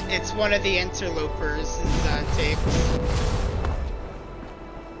 It's one of the interlopers' tapes.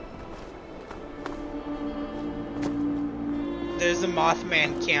 There's a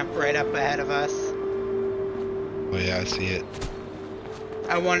Mothman camp right up ahead of us. Oh yeah, I see it.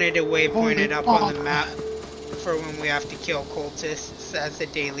 I wanted to waypoint it up on the map for when we have to kill cultists as a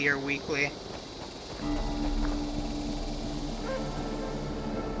daily or weekly.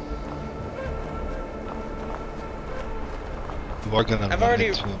 You are gonna run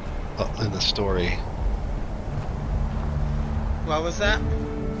into him in the story. What was that?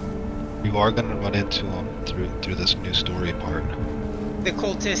 You are gonna run into him through this new story part. The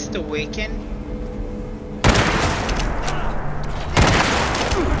cultist awaken?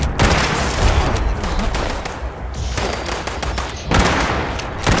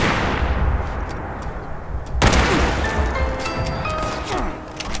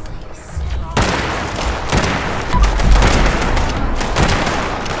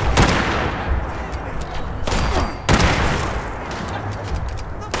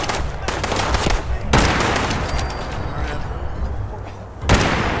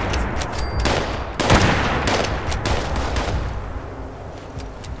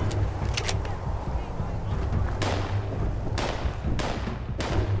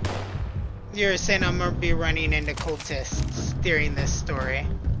 you're saying I'm gonna be running into cultists during this story.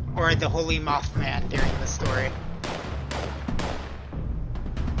 Or the Holy Mothman during the story.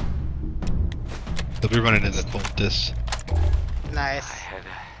 They'll be running into cultists. Nice. I had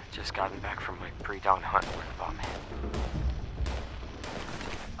just gotten back from my pre-dawn hunt with the bomb.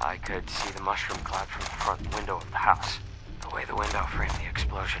 I could see the mushroom cloud from the front window of the house. The way the window framed the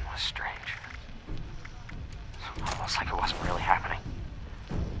explosion was strange. Almost like it wasn't really happening.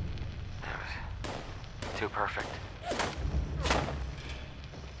 It was too perfect.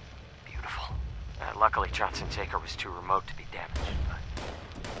 Beautiful. Luckily, Johnson's acre was too remote to be damaged, but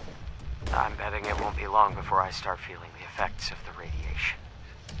I'm betting it won't be long before I start feeling the effects of the radiation.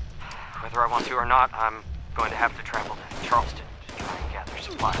 Whether I want to or not, I'm going to have to travel to Charleston to try and gather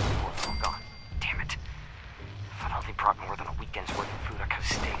supplies before they're all gone. Damn it. If I'd only brought more than a weekend's worth of food, I could have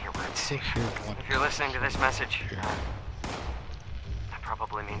stayed here where it's safe. If you're listening to this message, that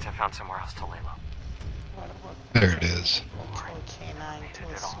probably means I found somewhere else to lay low. There it is.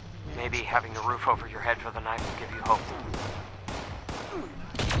 Maybe having the roof over your head for the night will give you hope.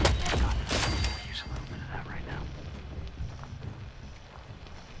 God, I'll use a little bit of that right now.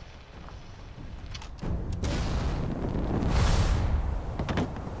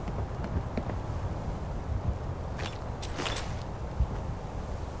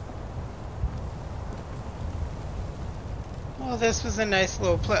 Well, this was a nice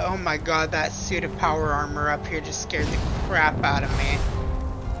little play. Oh my god, that suit of power armor up here just scared the crap out of me.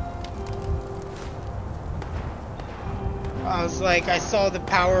 I was like, I saw the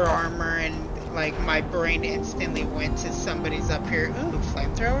power armor and like my brain instantly went to somebody's up here. Ooh,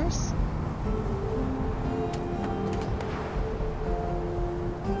 flamethrowers?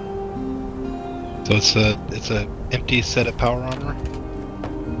 So it's a empty set of power armor?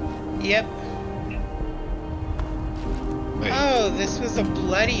 Yep. Wait. Oh, this was a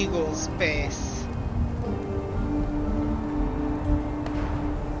Blood Eagle's base.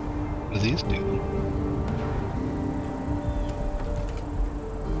 What do these do?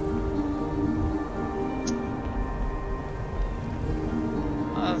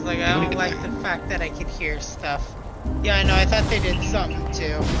 I was like, I don't like the fact that I could hear stuff. Yeah, I know, I thought they did something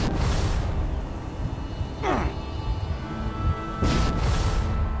too.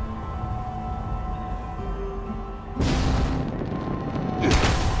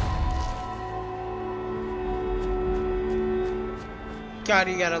 God,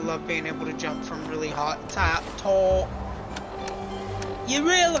 you gotta love being able to jump from really tall. You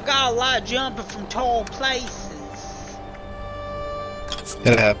really gotta like jumping from tall places.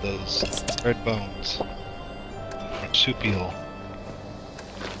 Gotta have those red bones. Marsupial.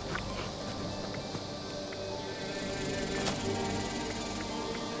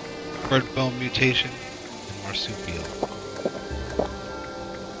 Red bone mutation and marsupial.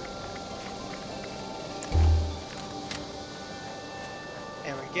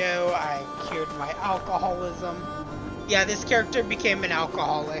 There we go, I cured my alcoholism. Yeah, this character became an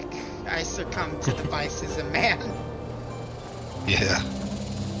alcoholic. I succumbed to the vices of man. Yeah,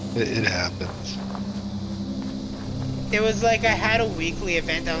 it happens. It was like I had a weekly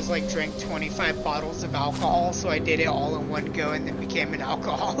event that was like drink 25 bottles of alcohol, so I did it all in one go and then became an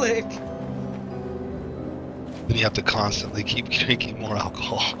alcoholic. Then you have to constantly keep drinking more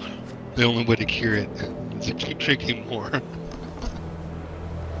alcohol. The only way to cure it is to keep drinking more.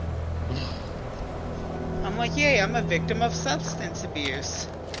 I'm like, yay, I'm a victim of substance abuse.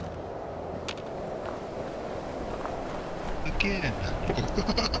 Again.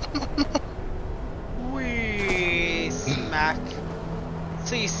 Wee smack.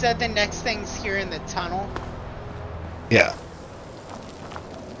 So you said the next thing's here in the tunnel? Yeah.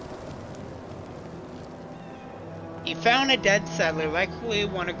 He found a dead settler, likely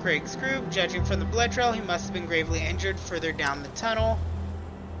one of Craig's group. Judging from the blood trail, he must have been gravely injured further down the tunnel.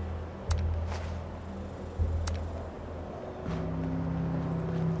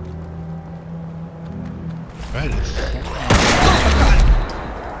 Right.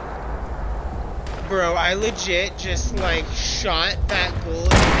 Bro, I legit just like shot that ghoul in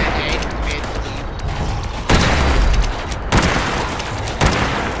the head mid-leap.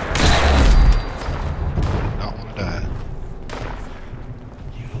 Not want to die.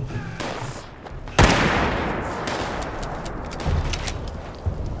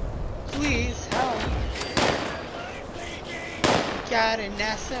 Please help. Got an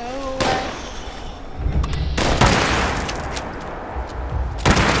SOS.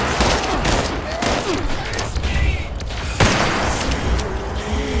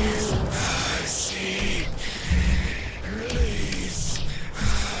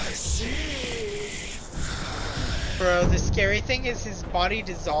 Bro, the scary thing is his body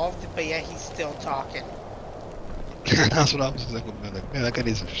dissolved, but yet he's still talking. That's what I was thinking. Man, that guy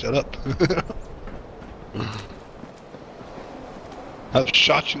needs to shut up. I've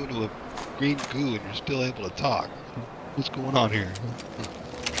shot you into a green goo and you're still able to talk. What's going on here?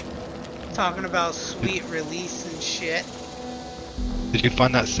 Talking about sweet release and shit. Did you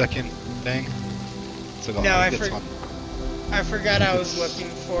find that second thing? No, I forgot I was looking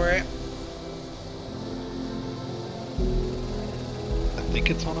for it. I think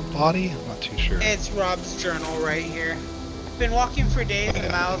it's on a body? I'm not too sure. It's Rob's journal right here. Been walking for days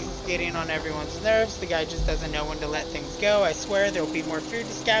and Miles is getting on everyone's nerves. The guy just doesn't know when to let things go. I swear there'll be more food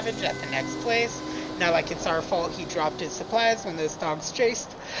to scavenge at the next place. Not like it's our fault he dropped his supplies when those dogs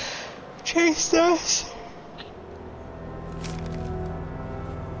chased us.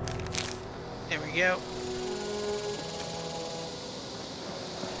 There we go.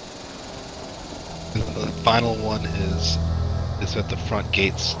 The final one is at the front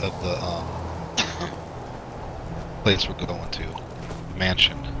gates of the place we're going to, the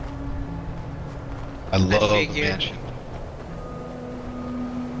mansion. I love the mansion.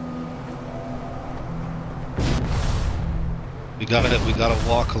 We gotta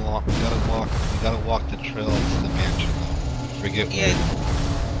walk along. We gotta walk the trail to the mansion. Though. Forget where.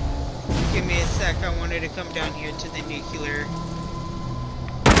 Give me a sec. I wanted to come down here to the nuclear.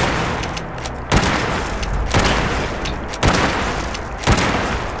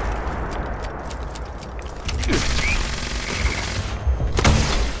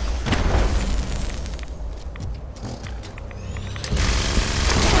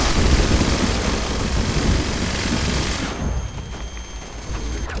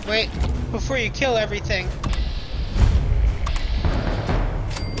 Wait, before you kill everything.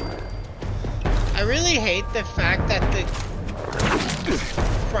 I really hate the fact that the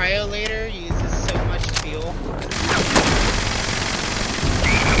cryolator uses so much fuel.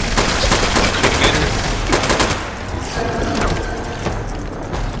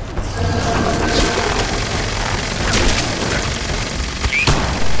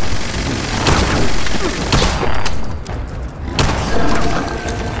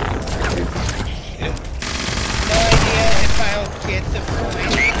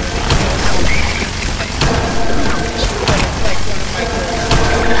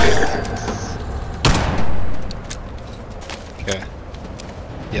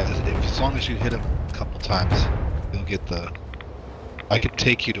 You hit him a couple times, you'll get the. I could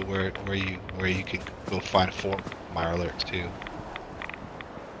take you to where you can go find 4 Mirelurks too.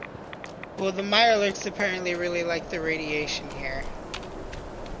 Well, the Mirelurks apparently really like the radiation here.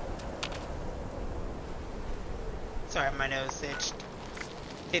 Sorry, my nose itched.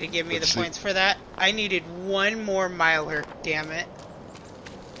 Did it give me the points for that? I needed 1 more Mirelurk, damn it.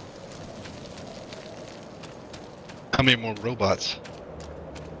 How many more robots?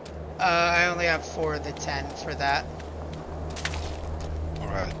 I only have 4 of the 10 for that.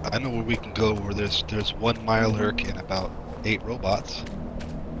 Alright, I know where we can go where there's 1 Mirelurk and about 8 robots.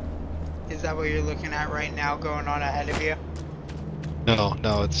 Is that what you're looking at right now going on ahead of you? No,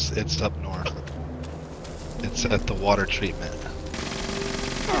 it's up north. It's at the water treatment.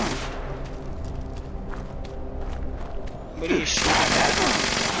 What are you shooting at?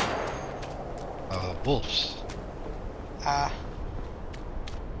 Wolves.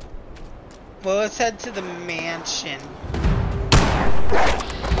 Well, let's head to the mansion.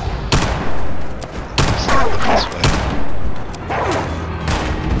 This way.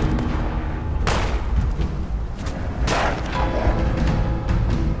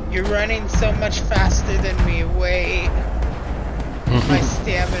 You're running so much faster than me. Wait. My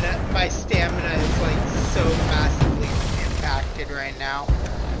stamina is like so massively impacted right now.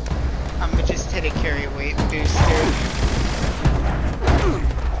 I'm gonna just hit a carry weight booster.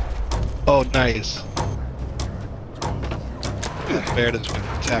 Oh, nice. That bear that's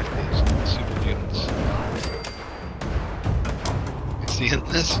gonna attack these super mutants. You seeing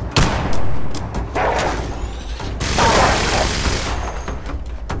this?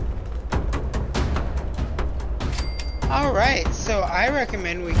 Alright, so I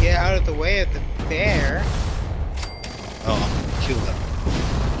recommend we get out of the way of the bear. Oh, I'm gonna kill them.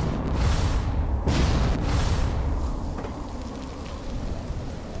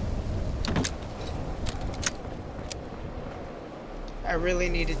 I really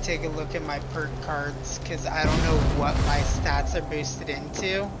need to take a look at my perk cards because I don't know what my stats are boosted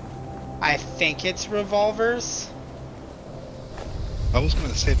into. I think it's revolvers. I was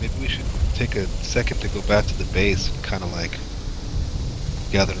gonna say maybe we should take a second to go back to the base and kind of like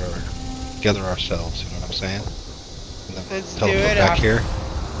gather ourselves. You know what I'm saying? Let's do it back here.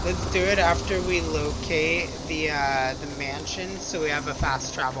 Let's do it after we locate the mansion, so we have a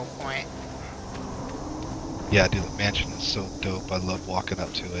fast travel point. Yeah, dude, the mansion is so dope. I love walking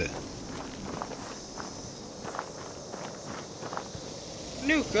up to it.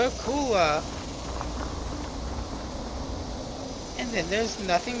 Nuka-Cola. And then there's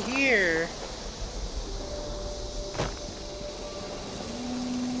nothing here.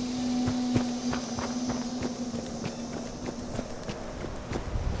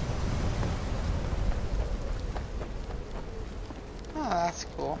 Oh, that's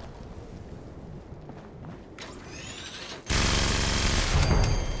cool.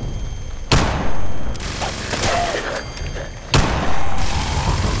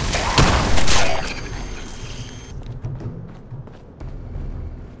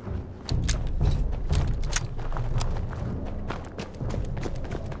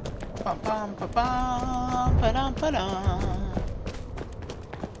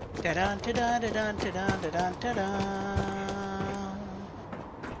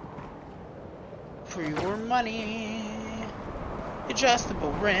 For your money,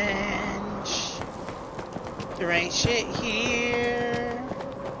 adjustable wrench. There ain't shit here.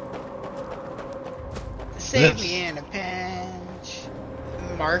 Save me in a pinch.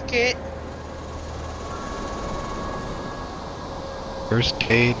 Market. First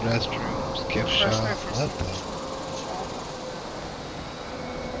aid, restrooms, gift shop. What the?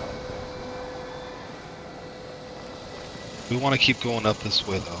 We want to keep going up this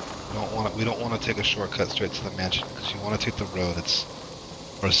way though. We don't want to take a shortcut straight to the mansion because you want to take the road. It's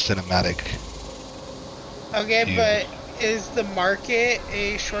more cinematic. Okay, view. but is the market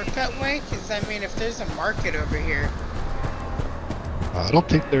a shortcut way? Because I mean, if there's a market over here. I don't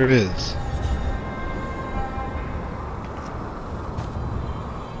think there is.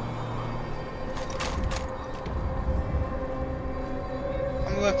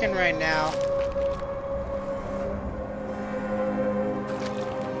 I'm looking right now.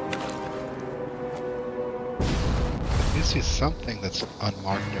 I see something that's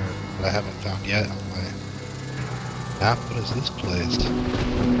unmarked there that I haven't found yet on my map. What is this place?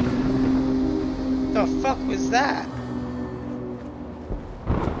 The fuck was that?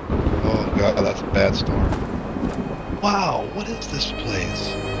 Oh god, that's a bad storm. Wow, what is this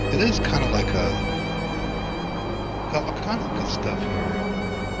place? It is kind of like got all kinds of good stuff here.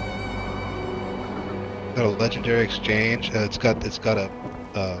 Got a legendary exchange. It's got a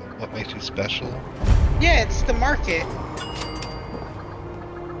what makes you special. Yeah, it's the market.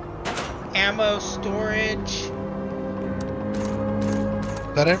 Ammo storage.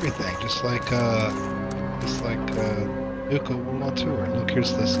 Got everything, just like Nuka World on Tour. Look,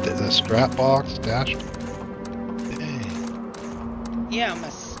 here's the scrap box, stash. Dang. Yeah, I'm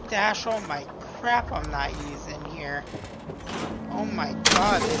gonna stash all my crap I'm not using here. Oh my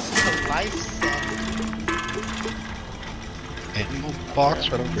god, this is a life send. Ammo box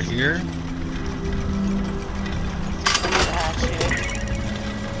right over here.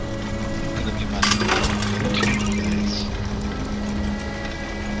 Gonna be my new go-to place.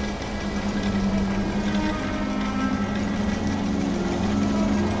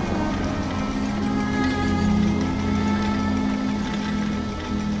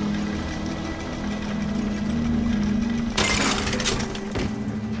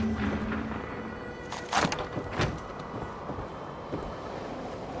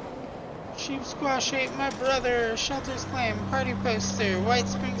 Sheep Squash ate my brother, Shelter's Claim, party poster, White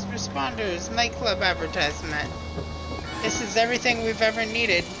Springs responders, nightclub advertisement. This is everything we've ever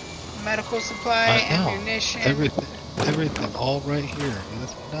needed. Medical supply, ammunition. Everything, all right here. I mean,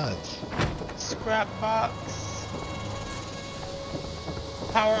 that's nuts. Scrap box.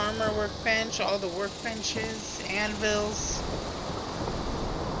 Power armor workbench, all the workbenches, anvils.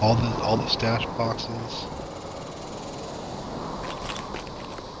 All the stash boxes.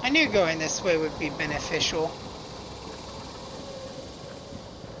 I knew going this way would be beneficial.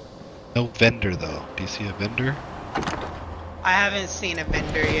 No vendor though. Do you see a vendor? I haven't seen a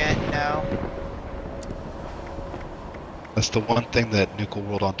vendor yet, no. That's the one thing that Nuka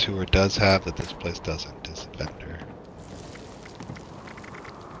World on Tour does have that this place doesn't, is a vendor.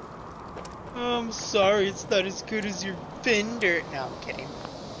 Oh, I'm sorry, it's not as good as your vendor. No, I'm kidding.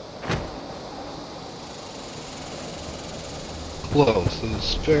 Close. It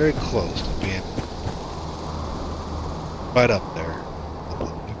was very close to being right up there in the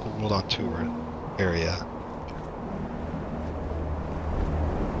Nuka World on Tour area.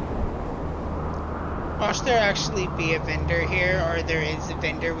 Watch there actually be a vendor here, or there is a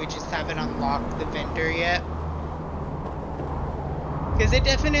vendor, we just haven't unlocked the vendor yet. Because it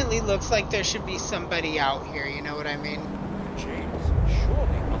definitely looks like there should be somebody out here, you know what I mean? James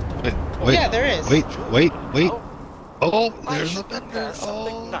surely must Wait, yeah, there is. Wait. Oh, there's a vendor.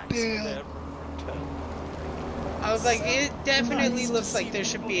 Oh, damn. I was like, it definitely looks like there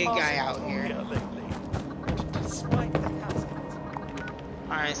should be a guy out here.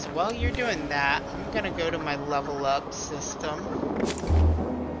 Alright, so while you're doing that, I'm gonna go to my level up system.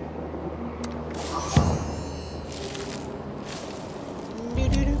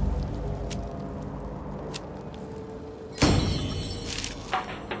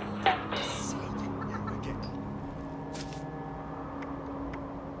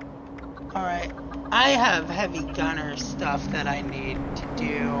 Alright, I have heavy gunner stuff that I need to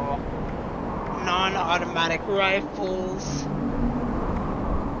do. Non-automatic rifles.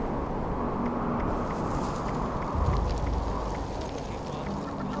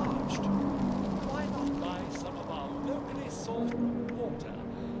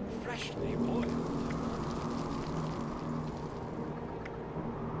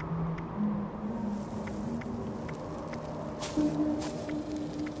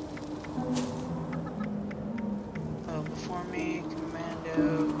 Before me,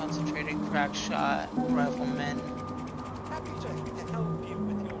 commando, concentrated crack shot, rifleman. Happy to help you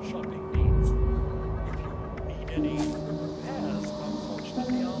with your shopping needs. If you need any repairs,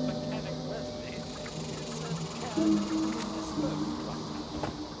 unfortunately our mechanic Wesley is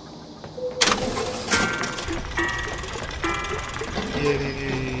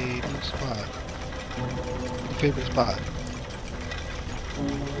Yay, new spot. Favorite spot.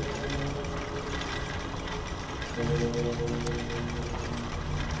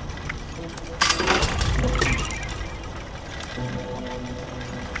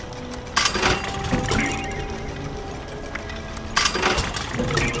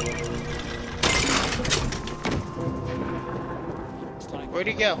 Where'd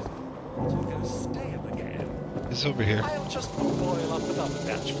he go? He's over here. I'll just boil up another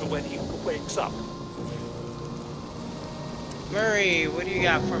batch for when he wakes up. Murray, what do you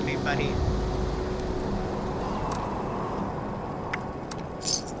got for me, buddy?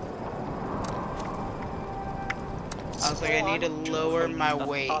 I was like, I need to lower my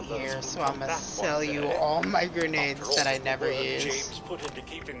weight here, so I'm gonna sell you all my grenades that I never use. James put into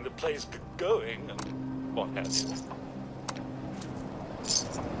keeping the place going and what have you.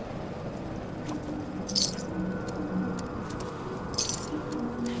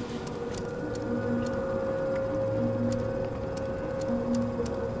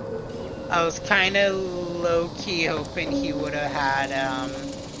 I was kind of low-key hoping he would have had,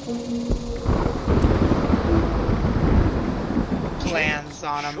 plans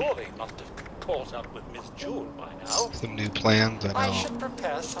on him. Surely must have caught up with Miss Jewel by now. Some new plans, I know. I should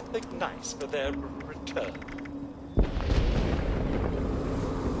prepare something nice for their return.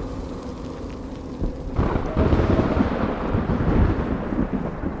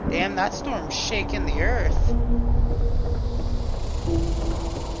 Damn, that storm's shaking the earth.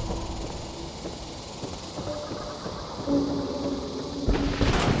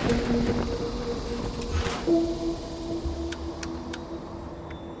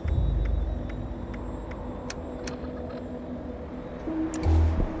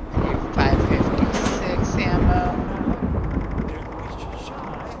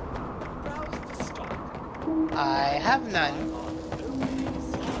 None.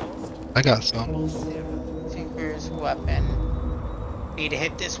 I got some. Tinker's weapon. Need to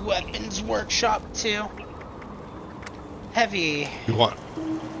hit this weapons workshop too. Heavy. You want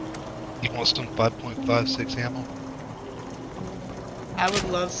some 5.56 ammo? I would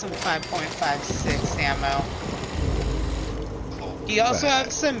love some 5.56 ammo. Do you also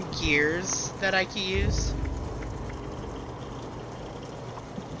have some gears that I could use?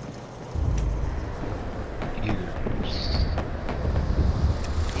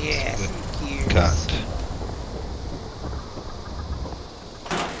 Yeah, some gears. Cut.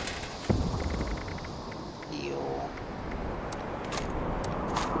 Heal.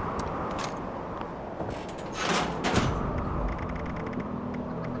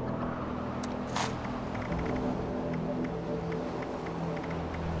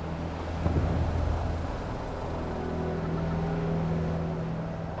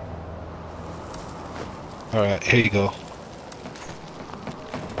 Alright, here you go.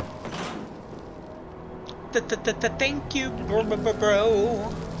 Thank you,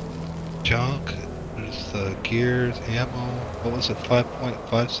 bro. Junk. There's the gears, ammo. What was it?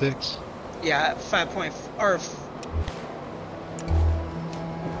 5.56? Yeah, 5.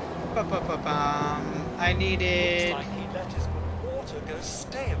 I needed. Like he let his water go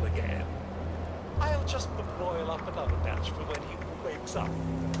stale again. I'll just boil up another batch for when he wakes up.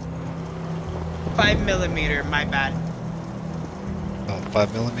 5mm, my bad. Oh,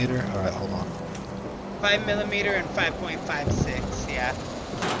 5mm? Alright, hold on. 5mm and 5.56, yeah.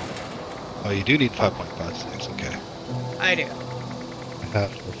 Oh, you do need 5.56, okay. I do. I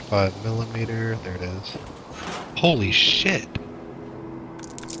have for 5mm, there it is. Holy shit!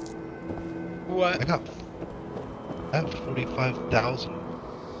 What? I have 45,000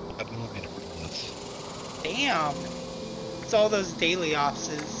 5mm bullets. Damn. It's all those daily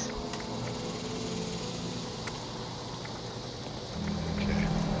opses. Okay.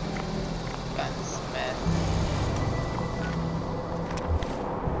 Gunsmith.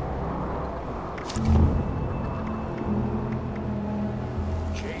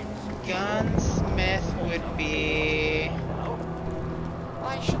 Gunsmith would be...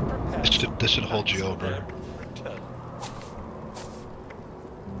 I should prepare This should hold you over.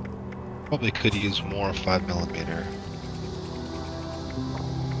 Probably could use more 5mm.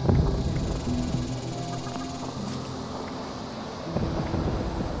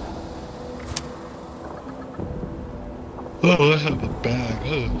 Oh, I have a bag.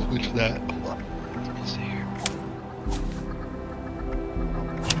 Oh, switch that. Let me see here.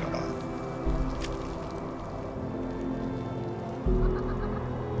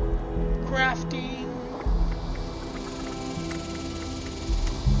 Crafting.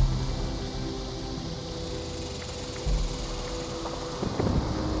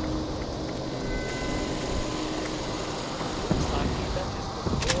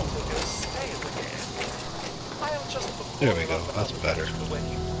 There we go, that's better.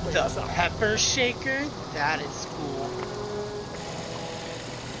 The pepper shaker? That is cool.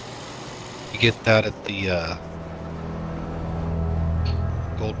 You get that at the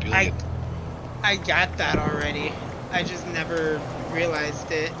Gold Bullion. I got that already. I just never realized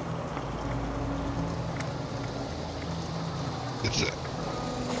it. It's it.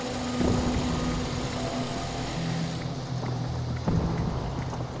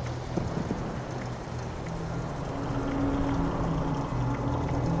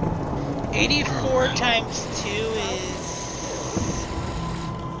 Times 2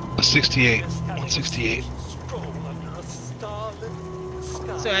 is 68. 168.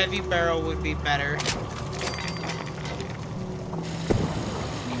 So heavy barrel would be better.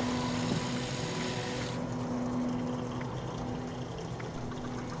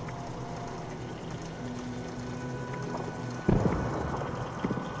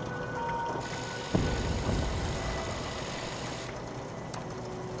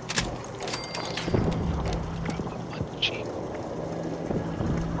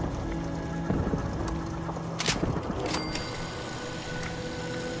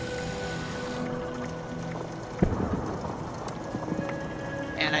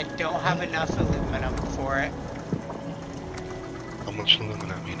 Have enough aluminum for it. How much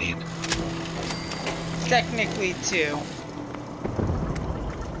aluminum you need? Technically 2.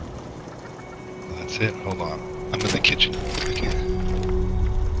 That's it. Hold on. I'm in the kitchen. Okay.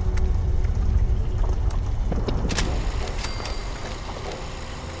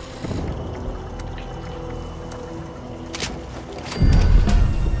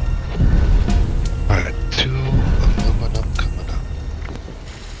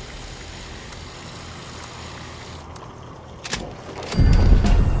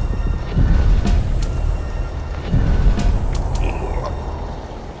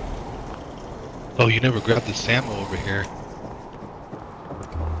 Oh, you never grabbed this ammo over here.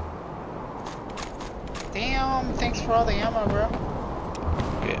 Damn, thanks for all the ammo, bro.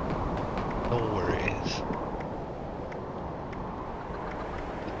 Yeah, no worries.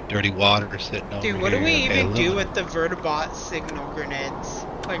 Dirty water sitting over here. Dude, what do we even do with the Vertibot signal grenades?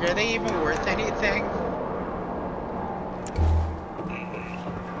 Like, are they even worth anything?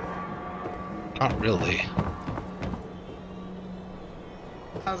 Not really.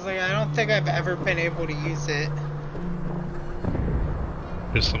 I was like, I don't think I've ever been able to use it.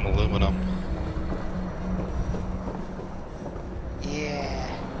 Here's some aluminum. Yeah.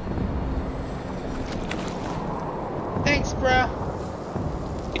 Thanks, bro.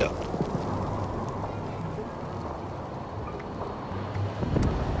 Yep.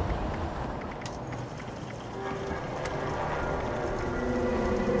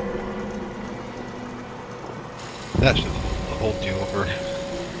 That should hold you over.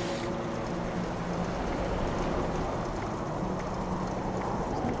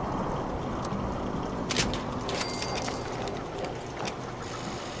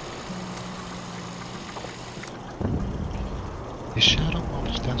 The shadow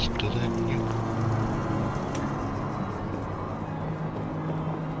monsters didn't you?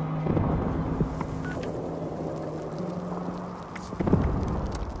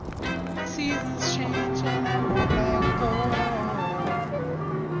 Seasons change and I won't let go.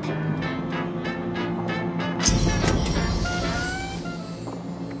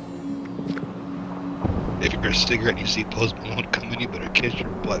 for a cigarette and you see Post Malone coming, you better kiss your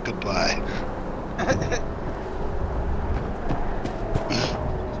butt goodbye.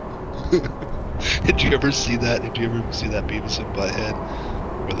 Did you ever see that? Did you ever see that Beavis and Butthead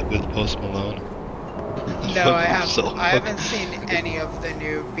with Post Malone? No, I haven't. So I haven't seen any of the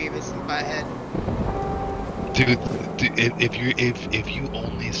new Beavis and Butthead. Dude, if you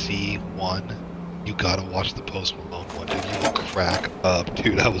only see one, you gotta watch the Post Malone one, dude. You will crack up,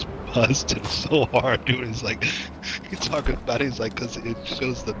 dude. I was busting so hard, dude. It's like he's talking about it. He's like, cause it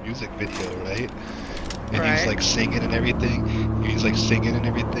shows the music video, right? And he's like singing and everything. He's like singing and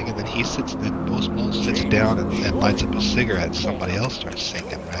everything, and then he sits. Then Post Malone sits down and lights up a cigarette. And somebody else starts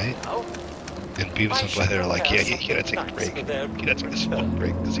singing, right? And Beavis and Butthead are like, yeah, you gotta take a break. You gotta take a smoke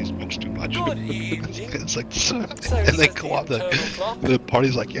break because he smokes too much. It's like, and they go off the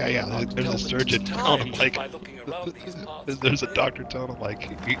party's like, yeah, like, there's a surgeon telling him like, there's a doctor telling him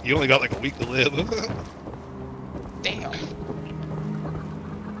like, you only got like a week to live. Damn.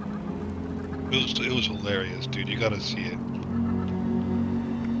 It was hilarious, dude. You gotta see it.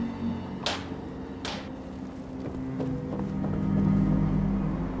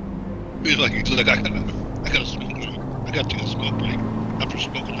 He's like, I gotta smoke. I gotta take a smoke break after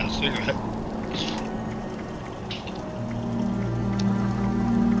smoking that cigarette.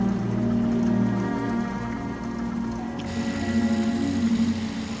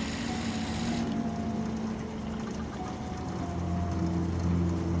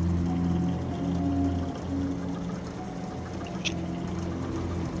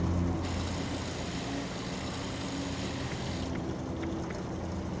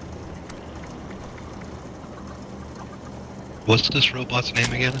 What's this robot's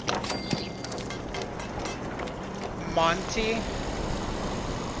name again? Monty.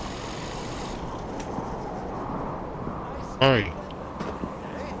 Sorry.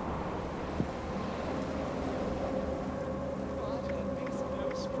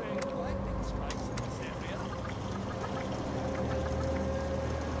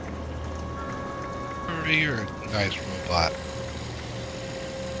 You're a nice robot.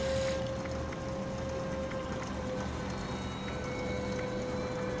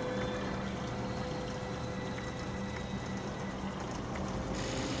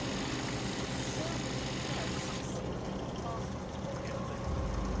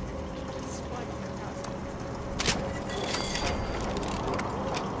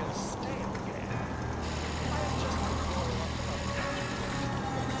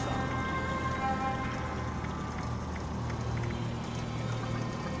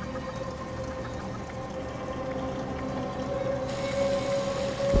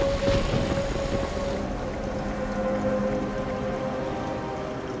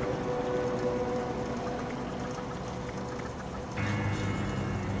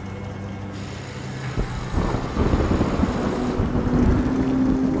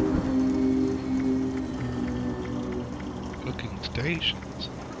 Stations.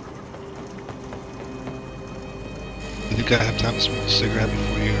 You think I have time to smoke a cigarette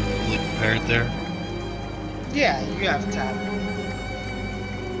before you're fully prepared there? Yeah, you have time.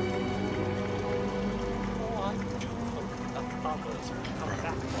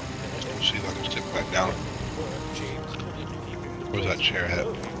 Let's see if I can sit back down. Where's that chair at?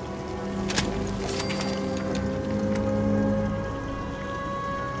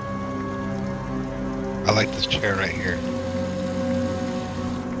 I like this chair right here.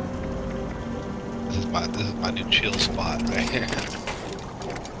 This is my new chill spot right here.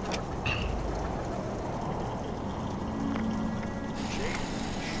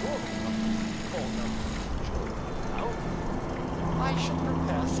 I should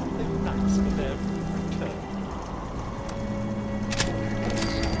prepare something nice for their return.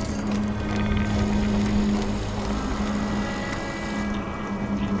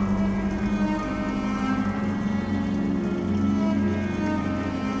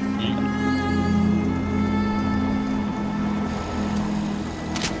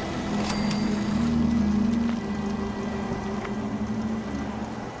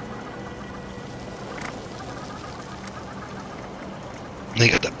 They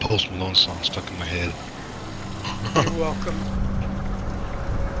got that Post Malone song stuck in my head. You're welcome.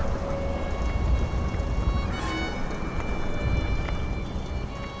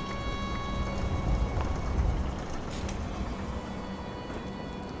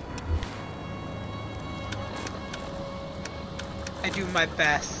 I do my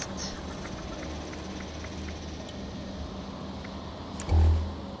best.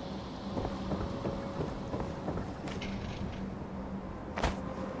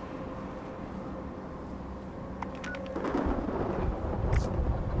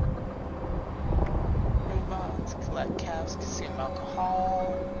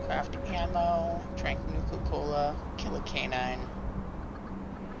 canine.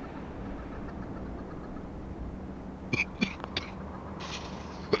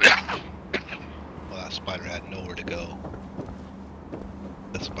 Well, that spider had nowhere to go.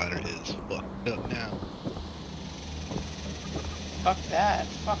 That spider is fucked up now. Fuck that.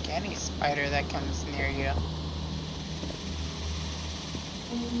 Fuck any spider that comes near you.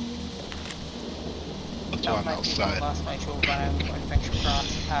 That's why I'm outside. I lost my tool, but I'm going to venture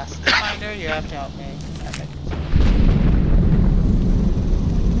across past the spider. You have to help me.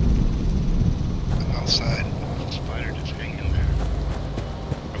 I'm outside. The spider just hanging there.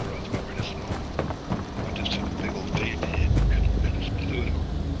 I runs over this one. I just took a big old fade hit and just blew it.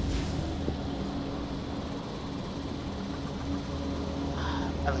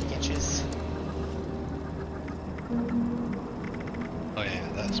 I like itches. Oh yeah,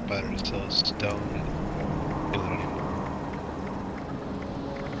 that spider is so stoned.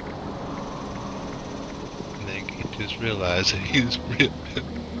 And then he just realized that he was ripped.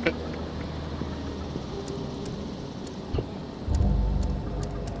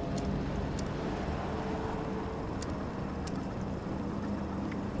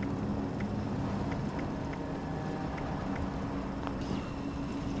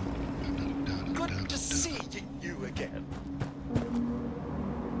 Good to see you again.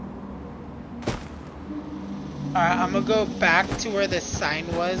 Alright, I'm gonna go back to where the sign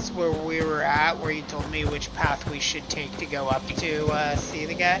was, where we were at, where you told me which path we should take to go up to see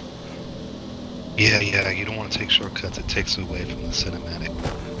the guy. Yeah, you don't want to take shortcuts. It takes away from the cinematic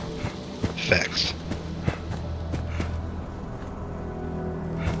effects.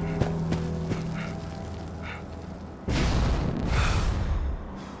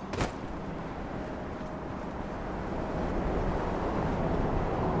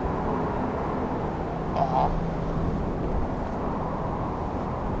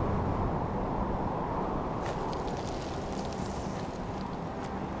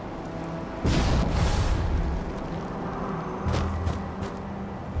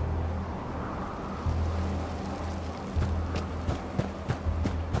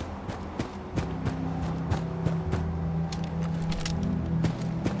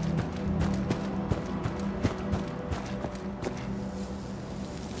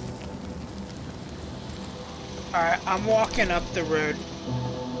 Alright, I'm walking up the road.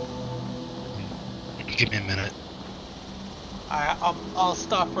 Give me a minute. Alright, I'll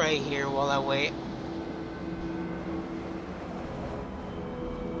stop right here while I wait.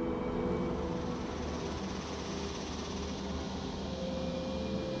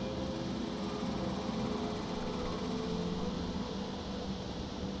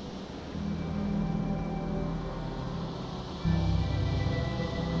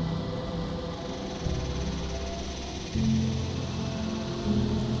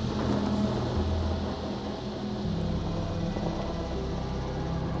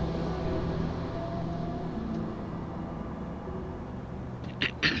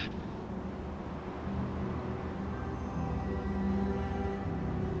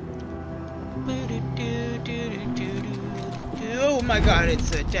 Oh my god,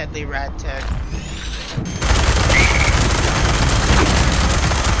 it's a deadly rat tag.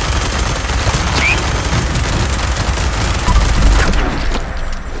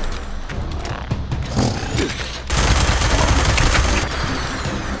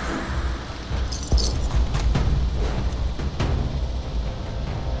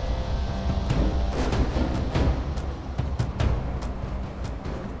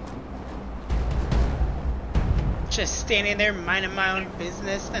 Just standing there minding my own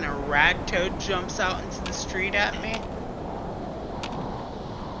business, and a rag toad jumps out into the street at me.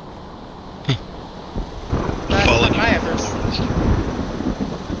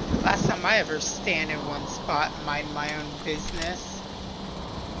 Last time I ever stand in one spot and mind my own business.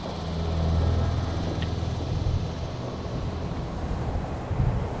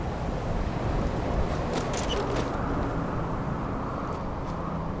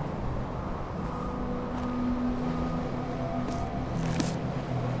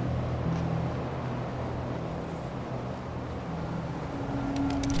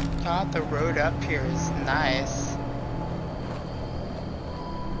 God, the road up here is nice.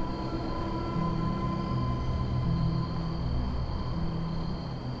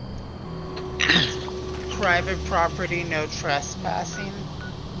 Private property, no trespassing.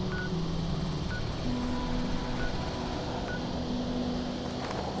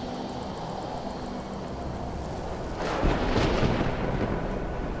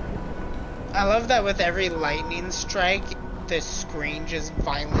 I love that with every lightning strike, the screen just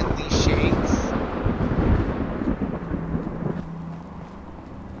violently shakes.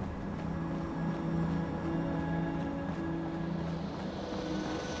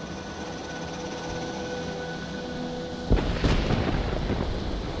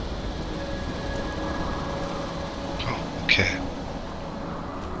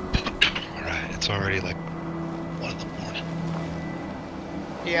 It's already like 1 in the morning.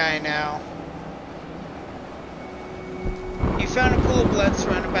 Yeah, I know. You found a pool of blood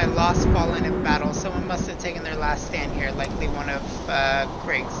surrounded by lost fallen in battle. Someone must have taken their last stand here, likely one of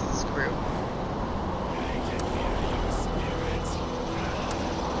Craig's group.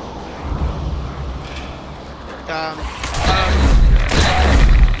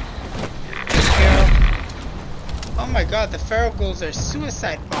 Oh my god, the feral ghouls are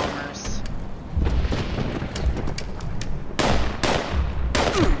suicide bombers.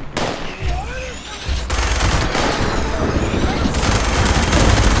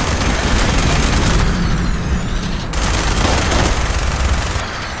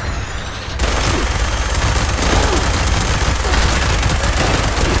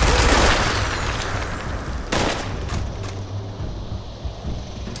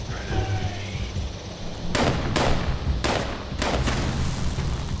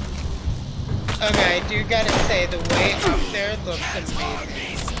 Okay, I do gotta say, the way up there looks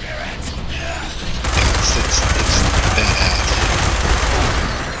amazing. It's badass.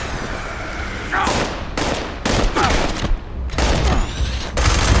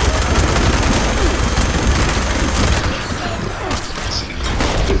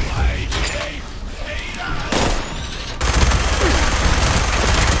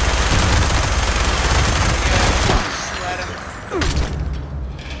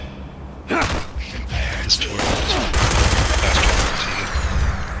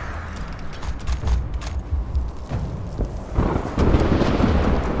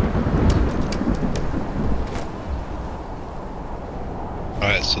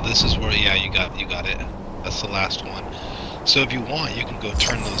 Alright, so this is where, yeah, you got it. That's the last one. So if you want, you can go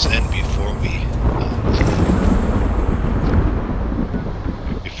turn those in before we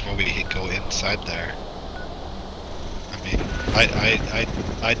go inside there. I mean,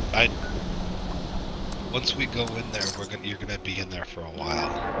 I once we go in there, you're gonna be in there for a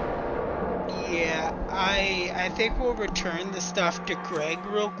while. Yeah, I think we'll return the stuff to Greg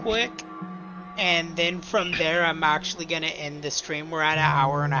real quick. And then from there, I'm actually going to end the stream. We're at an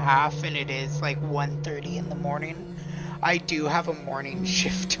hour and a half, and it is like 1:30 in the morning. I do have a morning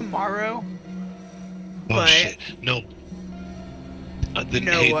shift tomorrow. Oh but shit! No. Then,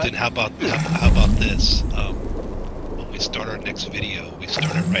 know hey, what? then how about this? When we start our next video, we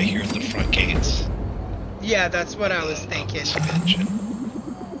start it right here at the front gates. Yeah, that's what I was thinking.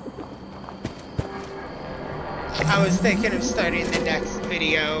 I was thinking of starting the next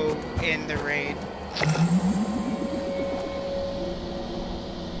video in the raid.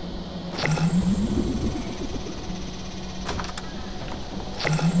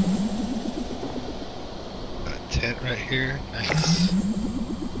 Got a tent right here. Nice.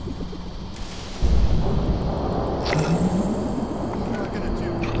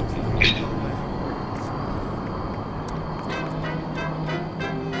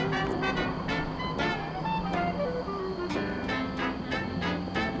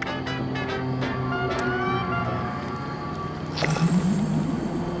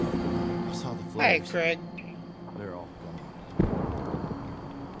 Hey, Craig. They're all gone.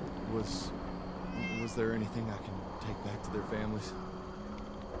 Was there anything I can take back to their families?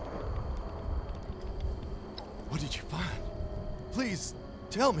 What did you find? Please,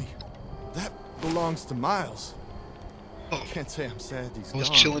 tell me. That belongs to Miles. I can't say I'm sad he's I was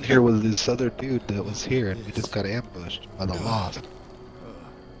gone. chilling here with this other dude that was here, and we just got ambushed by the Lost.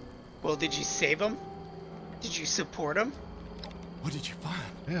 Well, did you save him? Did you support him? What did you find?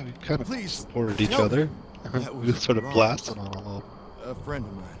 Yeah, we kind of Please, supported each tell other. me. That We was just started wrong. blasting on them all. A friend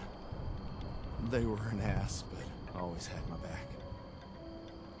of mine. They were an ass, but always had my back.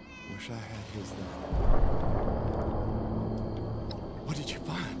 Wish I had his then. What did you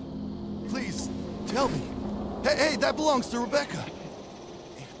find? Please, tell me. Hey, that belongs to Rebecca.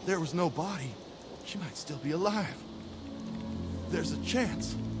 If there was no body, she might still be alive. There's a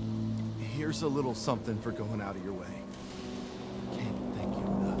chance. Here's a little something for going out of your way. Can't thank you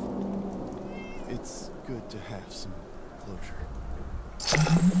enough. It's good to have some closure.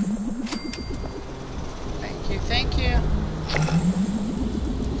 Thank you, thank you.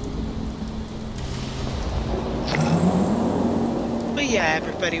 But yeah,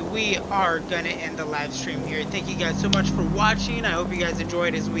 everybody, we are gonna end the live stream here. Thank you guys so much for watching. I hope you guys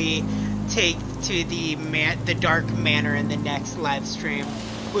enjoyed as we take to the Dark Manor in the next live stream,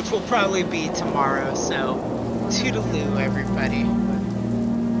 which will probably be tomorrow. So, toodaloo, everybody.